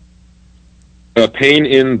DVD again?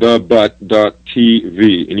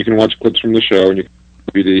 Paininthebutt.tv, and you can watch clips from the show and you can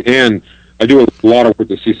DVD. And I do a lot of work with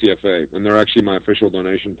the CCFA, and they're actually my official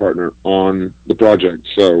donation partner on the project.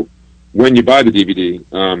 So when you buy the DVD,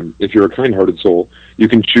 if you're a kind-hearted soul, you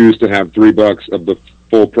can choose to have $3 of the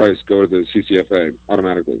full price go to the CCFA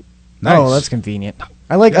automatically. Nice. Oh, that's convenient.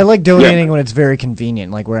 I like donating when it's very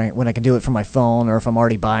convenient, like when I can do it from my phone, or if I'm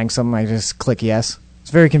already buying something, I just click yes. It's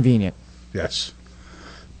very convenient. Yes.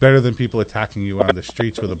 Better than people attacking you on the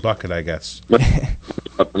streets with a bucket, I guess.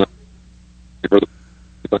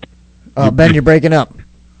 Ben, you're breaking up.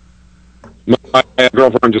 My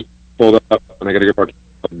girlfriend just pulled up, and I got to get back.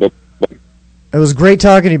 It was great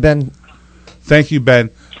talking to you, Ben. Thank you, Ben.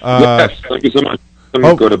 Yes, thank you so much.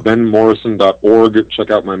 Go to benmorrison.org,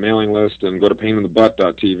 check out my mailing list, and go to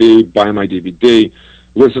paininthebutt.tv, buy my DVD,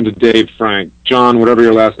 listen to Dave, Frank, John, whatever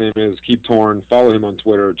your last name is, keep torn, follow him on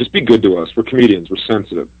Twitter. Just be good to us. We're comedians. We're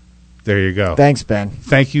sensitive. There you go. Thanks, Ben.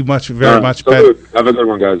 Thank you very much, Ben. Good. Have a good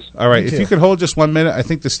one, guys. All right, if you could hold just 1 minute, I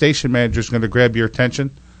think the station manager is going to grab your attention.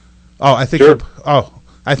 I think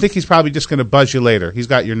he's probably just going to buzz you later. He's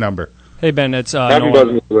got your number. Hey, Ben, it's have him buzz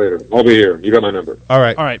me later. I'll be here. You got my number. All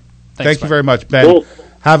right. Thanks, Thank you very much, Ben. Cool.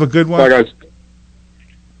 Have a good one. Bye, guys.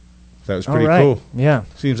 That was pretty cool. Yeah.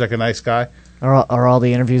 Seems like a nice guy. Are all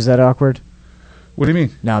the interviews that awkward? What do you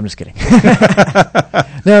mean? No, I'm just kidding.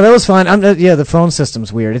 No, that was fine. The phone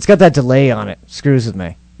system's weird. It's got that delay on it. Screws with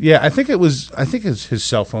me. Yeah, I think his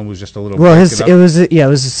cell phone was just a little. Well, breaking up. it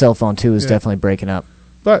was his cell phone too. It was definitely breaking up.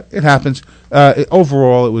 But it happens.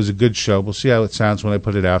 Overall, it was a good show. We'll see how it sounds when I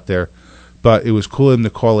put it out there. But it was cool of him to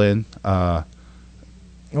call in. Well,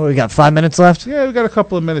 we got 5 minutes left. Yeah, we got a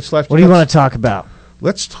couple of minutes left. What do you want to talk about?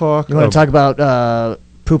 Let's talk. You want to talk about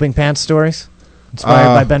pooping pants stories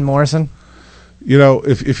inspired by Ben Morrison? You know,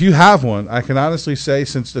 if you have one, I can honestly say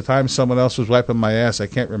since the time someone else was wiping my ass, I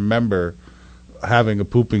can't remember having a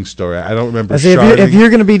pooping story. I don't remember. If you're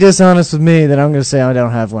going to be dishonest with me, then I'm going to say I don't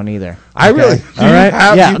have one either. I really. All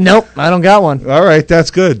right. Nope. I don't got one. All right, that's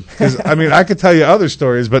good. Because I mean, I could tell you other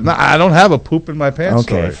stories, but I don't have a poop in my pants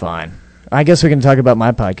story. Okay, fine. I guess we can talk about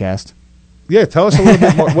my podcast. Yeah, tell us a little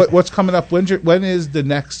bit more. What's coming up? When is the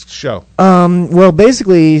next show? Well,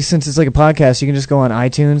 basically, since it's like a podcast, you can just go on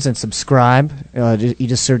iTunes and subscribe. You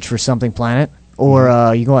just search for Something Planet.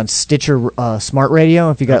 Or you go on Stitcher Smart Radio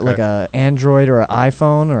if you got like a Android or an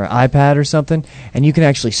iPhone or an iPad or something, and you can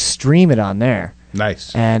actually stream it on there.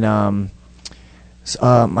 Nice. And I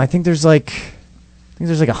think there's like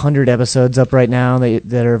 100 episodes up right now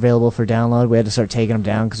that are available for download. We had to start taking them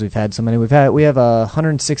down because we've had so many. We have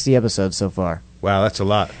 160 episodes so far. Wow, that's a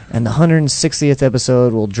lot. And the 160th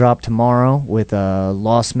episode will drop tomorrow with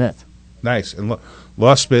Law Smith. Nice. And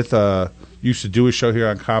Law Smith used to do a show here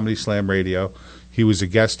on Comedy Slam Radio. He was a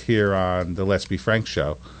guest here on the Let's Be Frank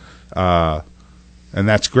show. And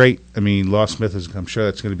that's great. I mean, Law Smith, I'm sure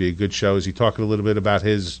that's going to be a good show. Is he talking a little bit about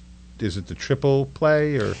is it the Triple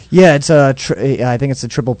Play? Or? Yeah, it's I think it's the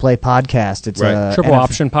Triple Play podcast. It's right. a Triple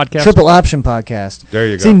Option podcast? Triple Option podcast. There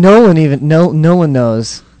you go. See, Nolan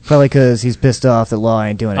knows. Probably because he's pissed off that Law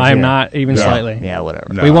ain't doing it. I am not even slightly. Yeah,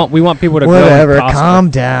 whatever. No. We want people to whatever. grow and Calm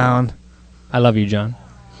down. I love you, John.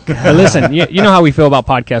 But listen, you know how we feel about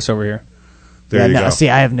podcasts over here. There you go. See,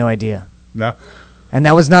 I have no idea. No. And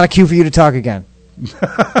that was not a cue for you to talk again.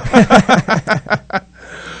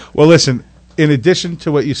 Well, listen, in addition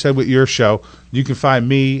to what you said with your show, you can find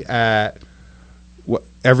me at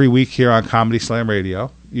every week here on Comedy Slam Radio.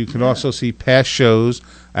 You can also see past shows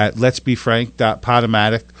at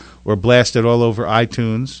letsbefrank.podomatic or blasted all over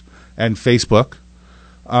iTunes and Facebook.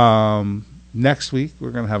 Next week,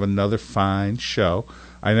 we're going to have another fine show.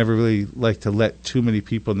 I never really like to let too many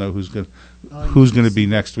people know who's going to be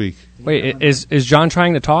next week. Wait, is John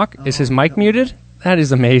trying to talk? Is his mic muted? That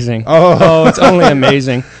is amazing. Oh, it's only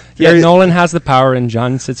amazing. Yeah, Nolan has the power and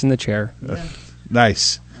John sits in the chair.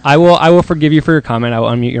 Nice. I will forgive you for your comment. I will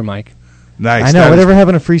unmute your mic. Nice. I know. Whatever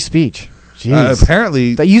happened to free speech? Jeez.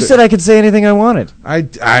 Apparently, but you said I could say anything I wanted. I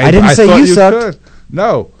didn't say you sucked. Could.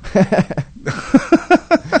 No.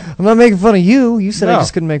 I'm not making fun of you. You said I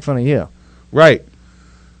just couldn't make fun of you. Right.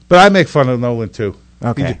 But I make fun of Nolan too.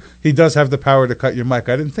 Okay. He does have the power to cut your mic.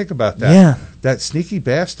 I didn't think about that. Yeah. That sneaky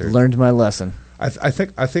bastard. Learned my lesson. I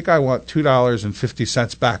think I want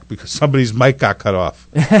 $2.50 back because somebody's mic got cut off.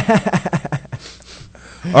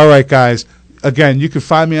 All right, guys. Again, you can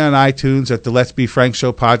find me on iTunes at the Let's Be Frank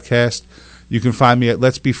Show podcast. You can find me at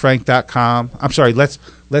letsbefrank.com. I'm sorry,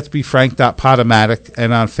 letsbefrank.podomatic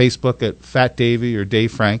and on Facebook at Fat Davey or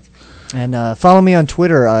Dave Frank. And follow me on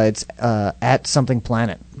Twitter. It's at Something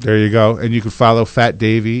Planet. There you go. And you can follow Fat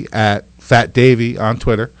Davey at Fat Davey on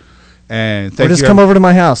Twitter. And or just come over to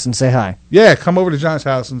my house and say hi. Yeah, come over to John's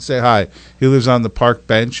house and say hi. He lives on the park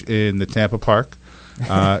bench in the Tampa Park.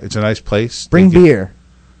 It's a nice place. Bring beer.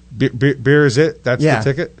 Beer is it? That's the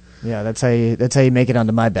ticket? Yeah, that's how you make it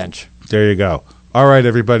onto my bench. There you go. All right,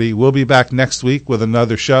 everybody. We'll be back next week with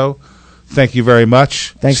another show. Thank you very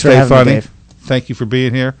much. Thanks for having me, Dave. Thank you for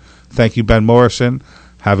being here. Thank you, Ben Morrison.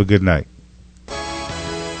 Have a good night.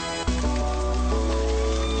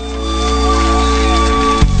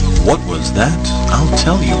 What was that? I'll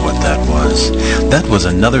tell you what that was. That was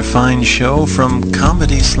another fine show from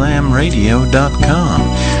ComedySlamRadio.com,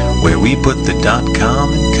 where we put the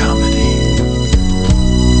 .com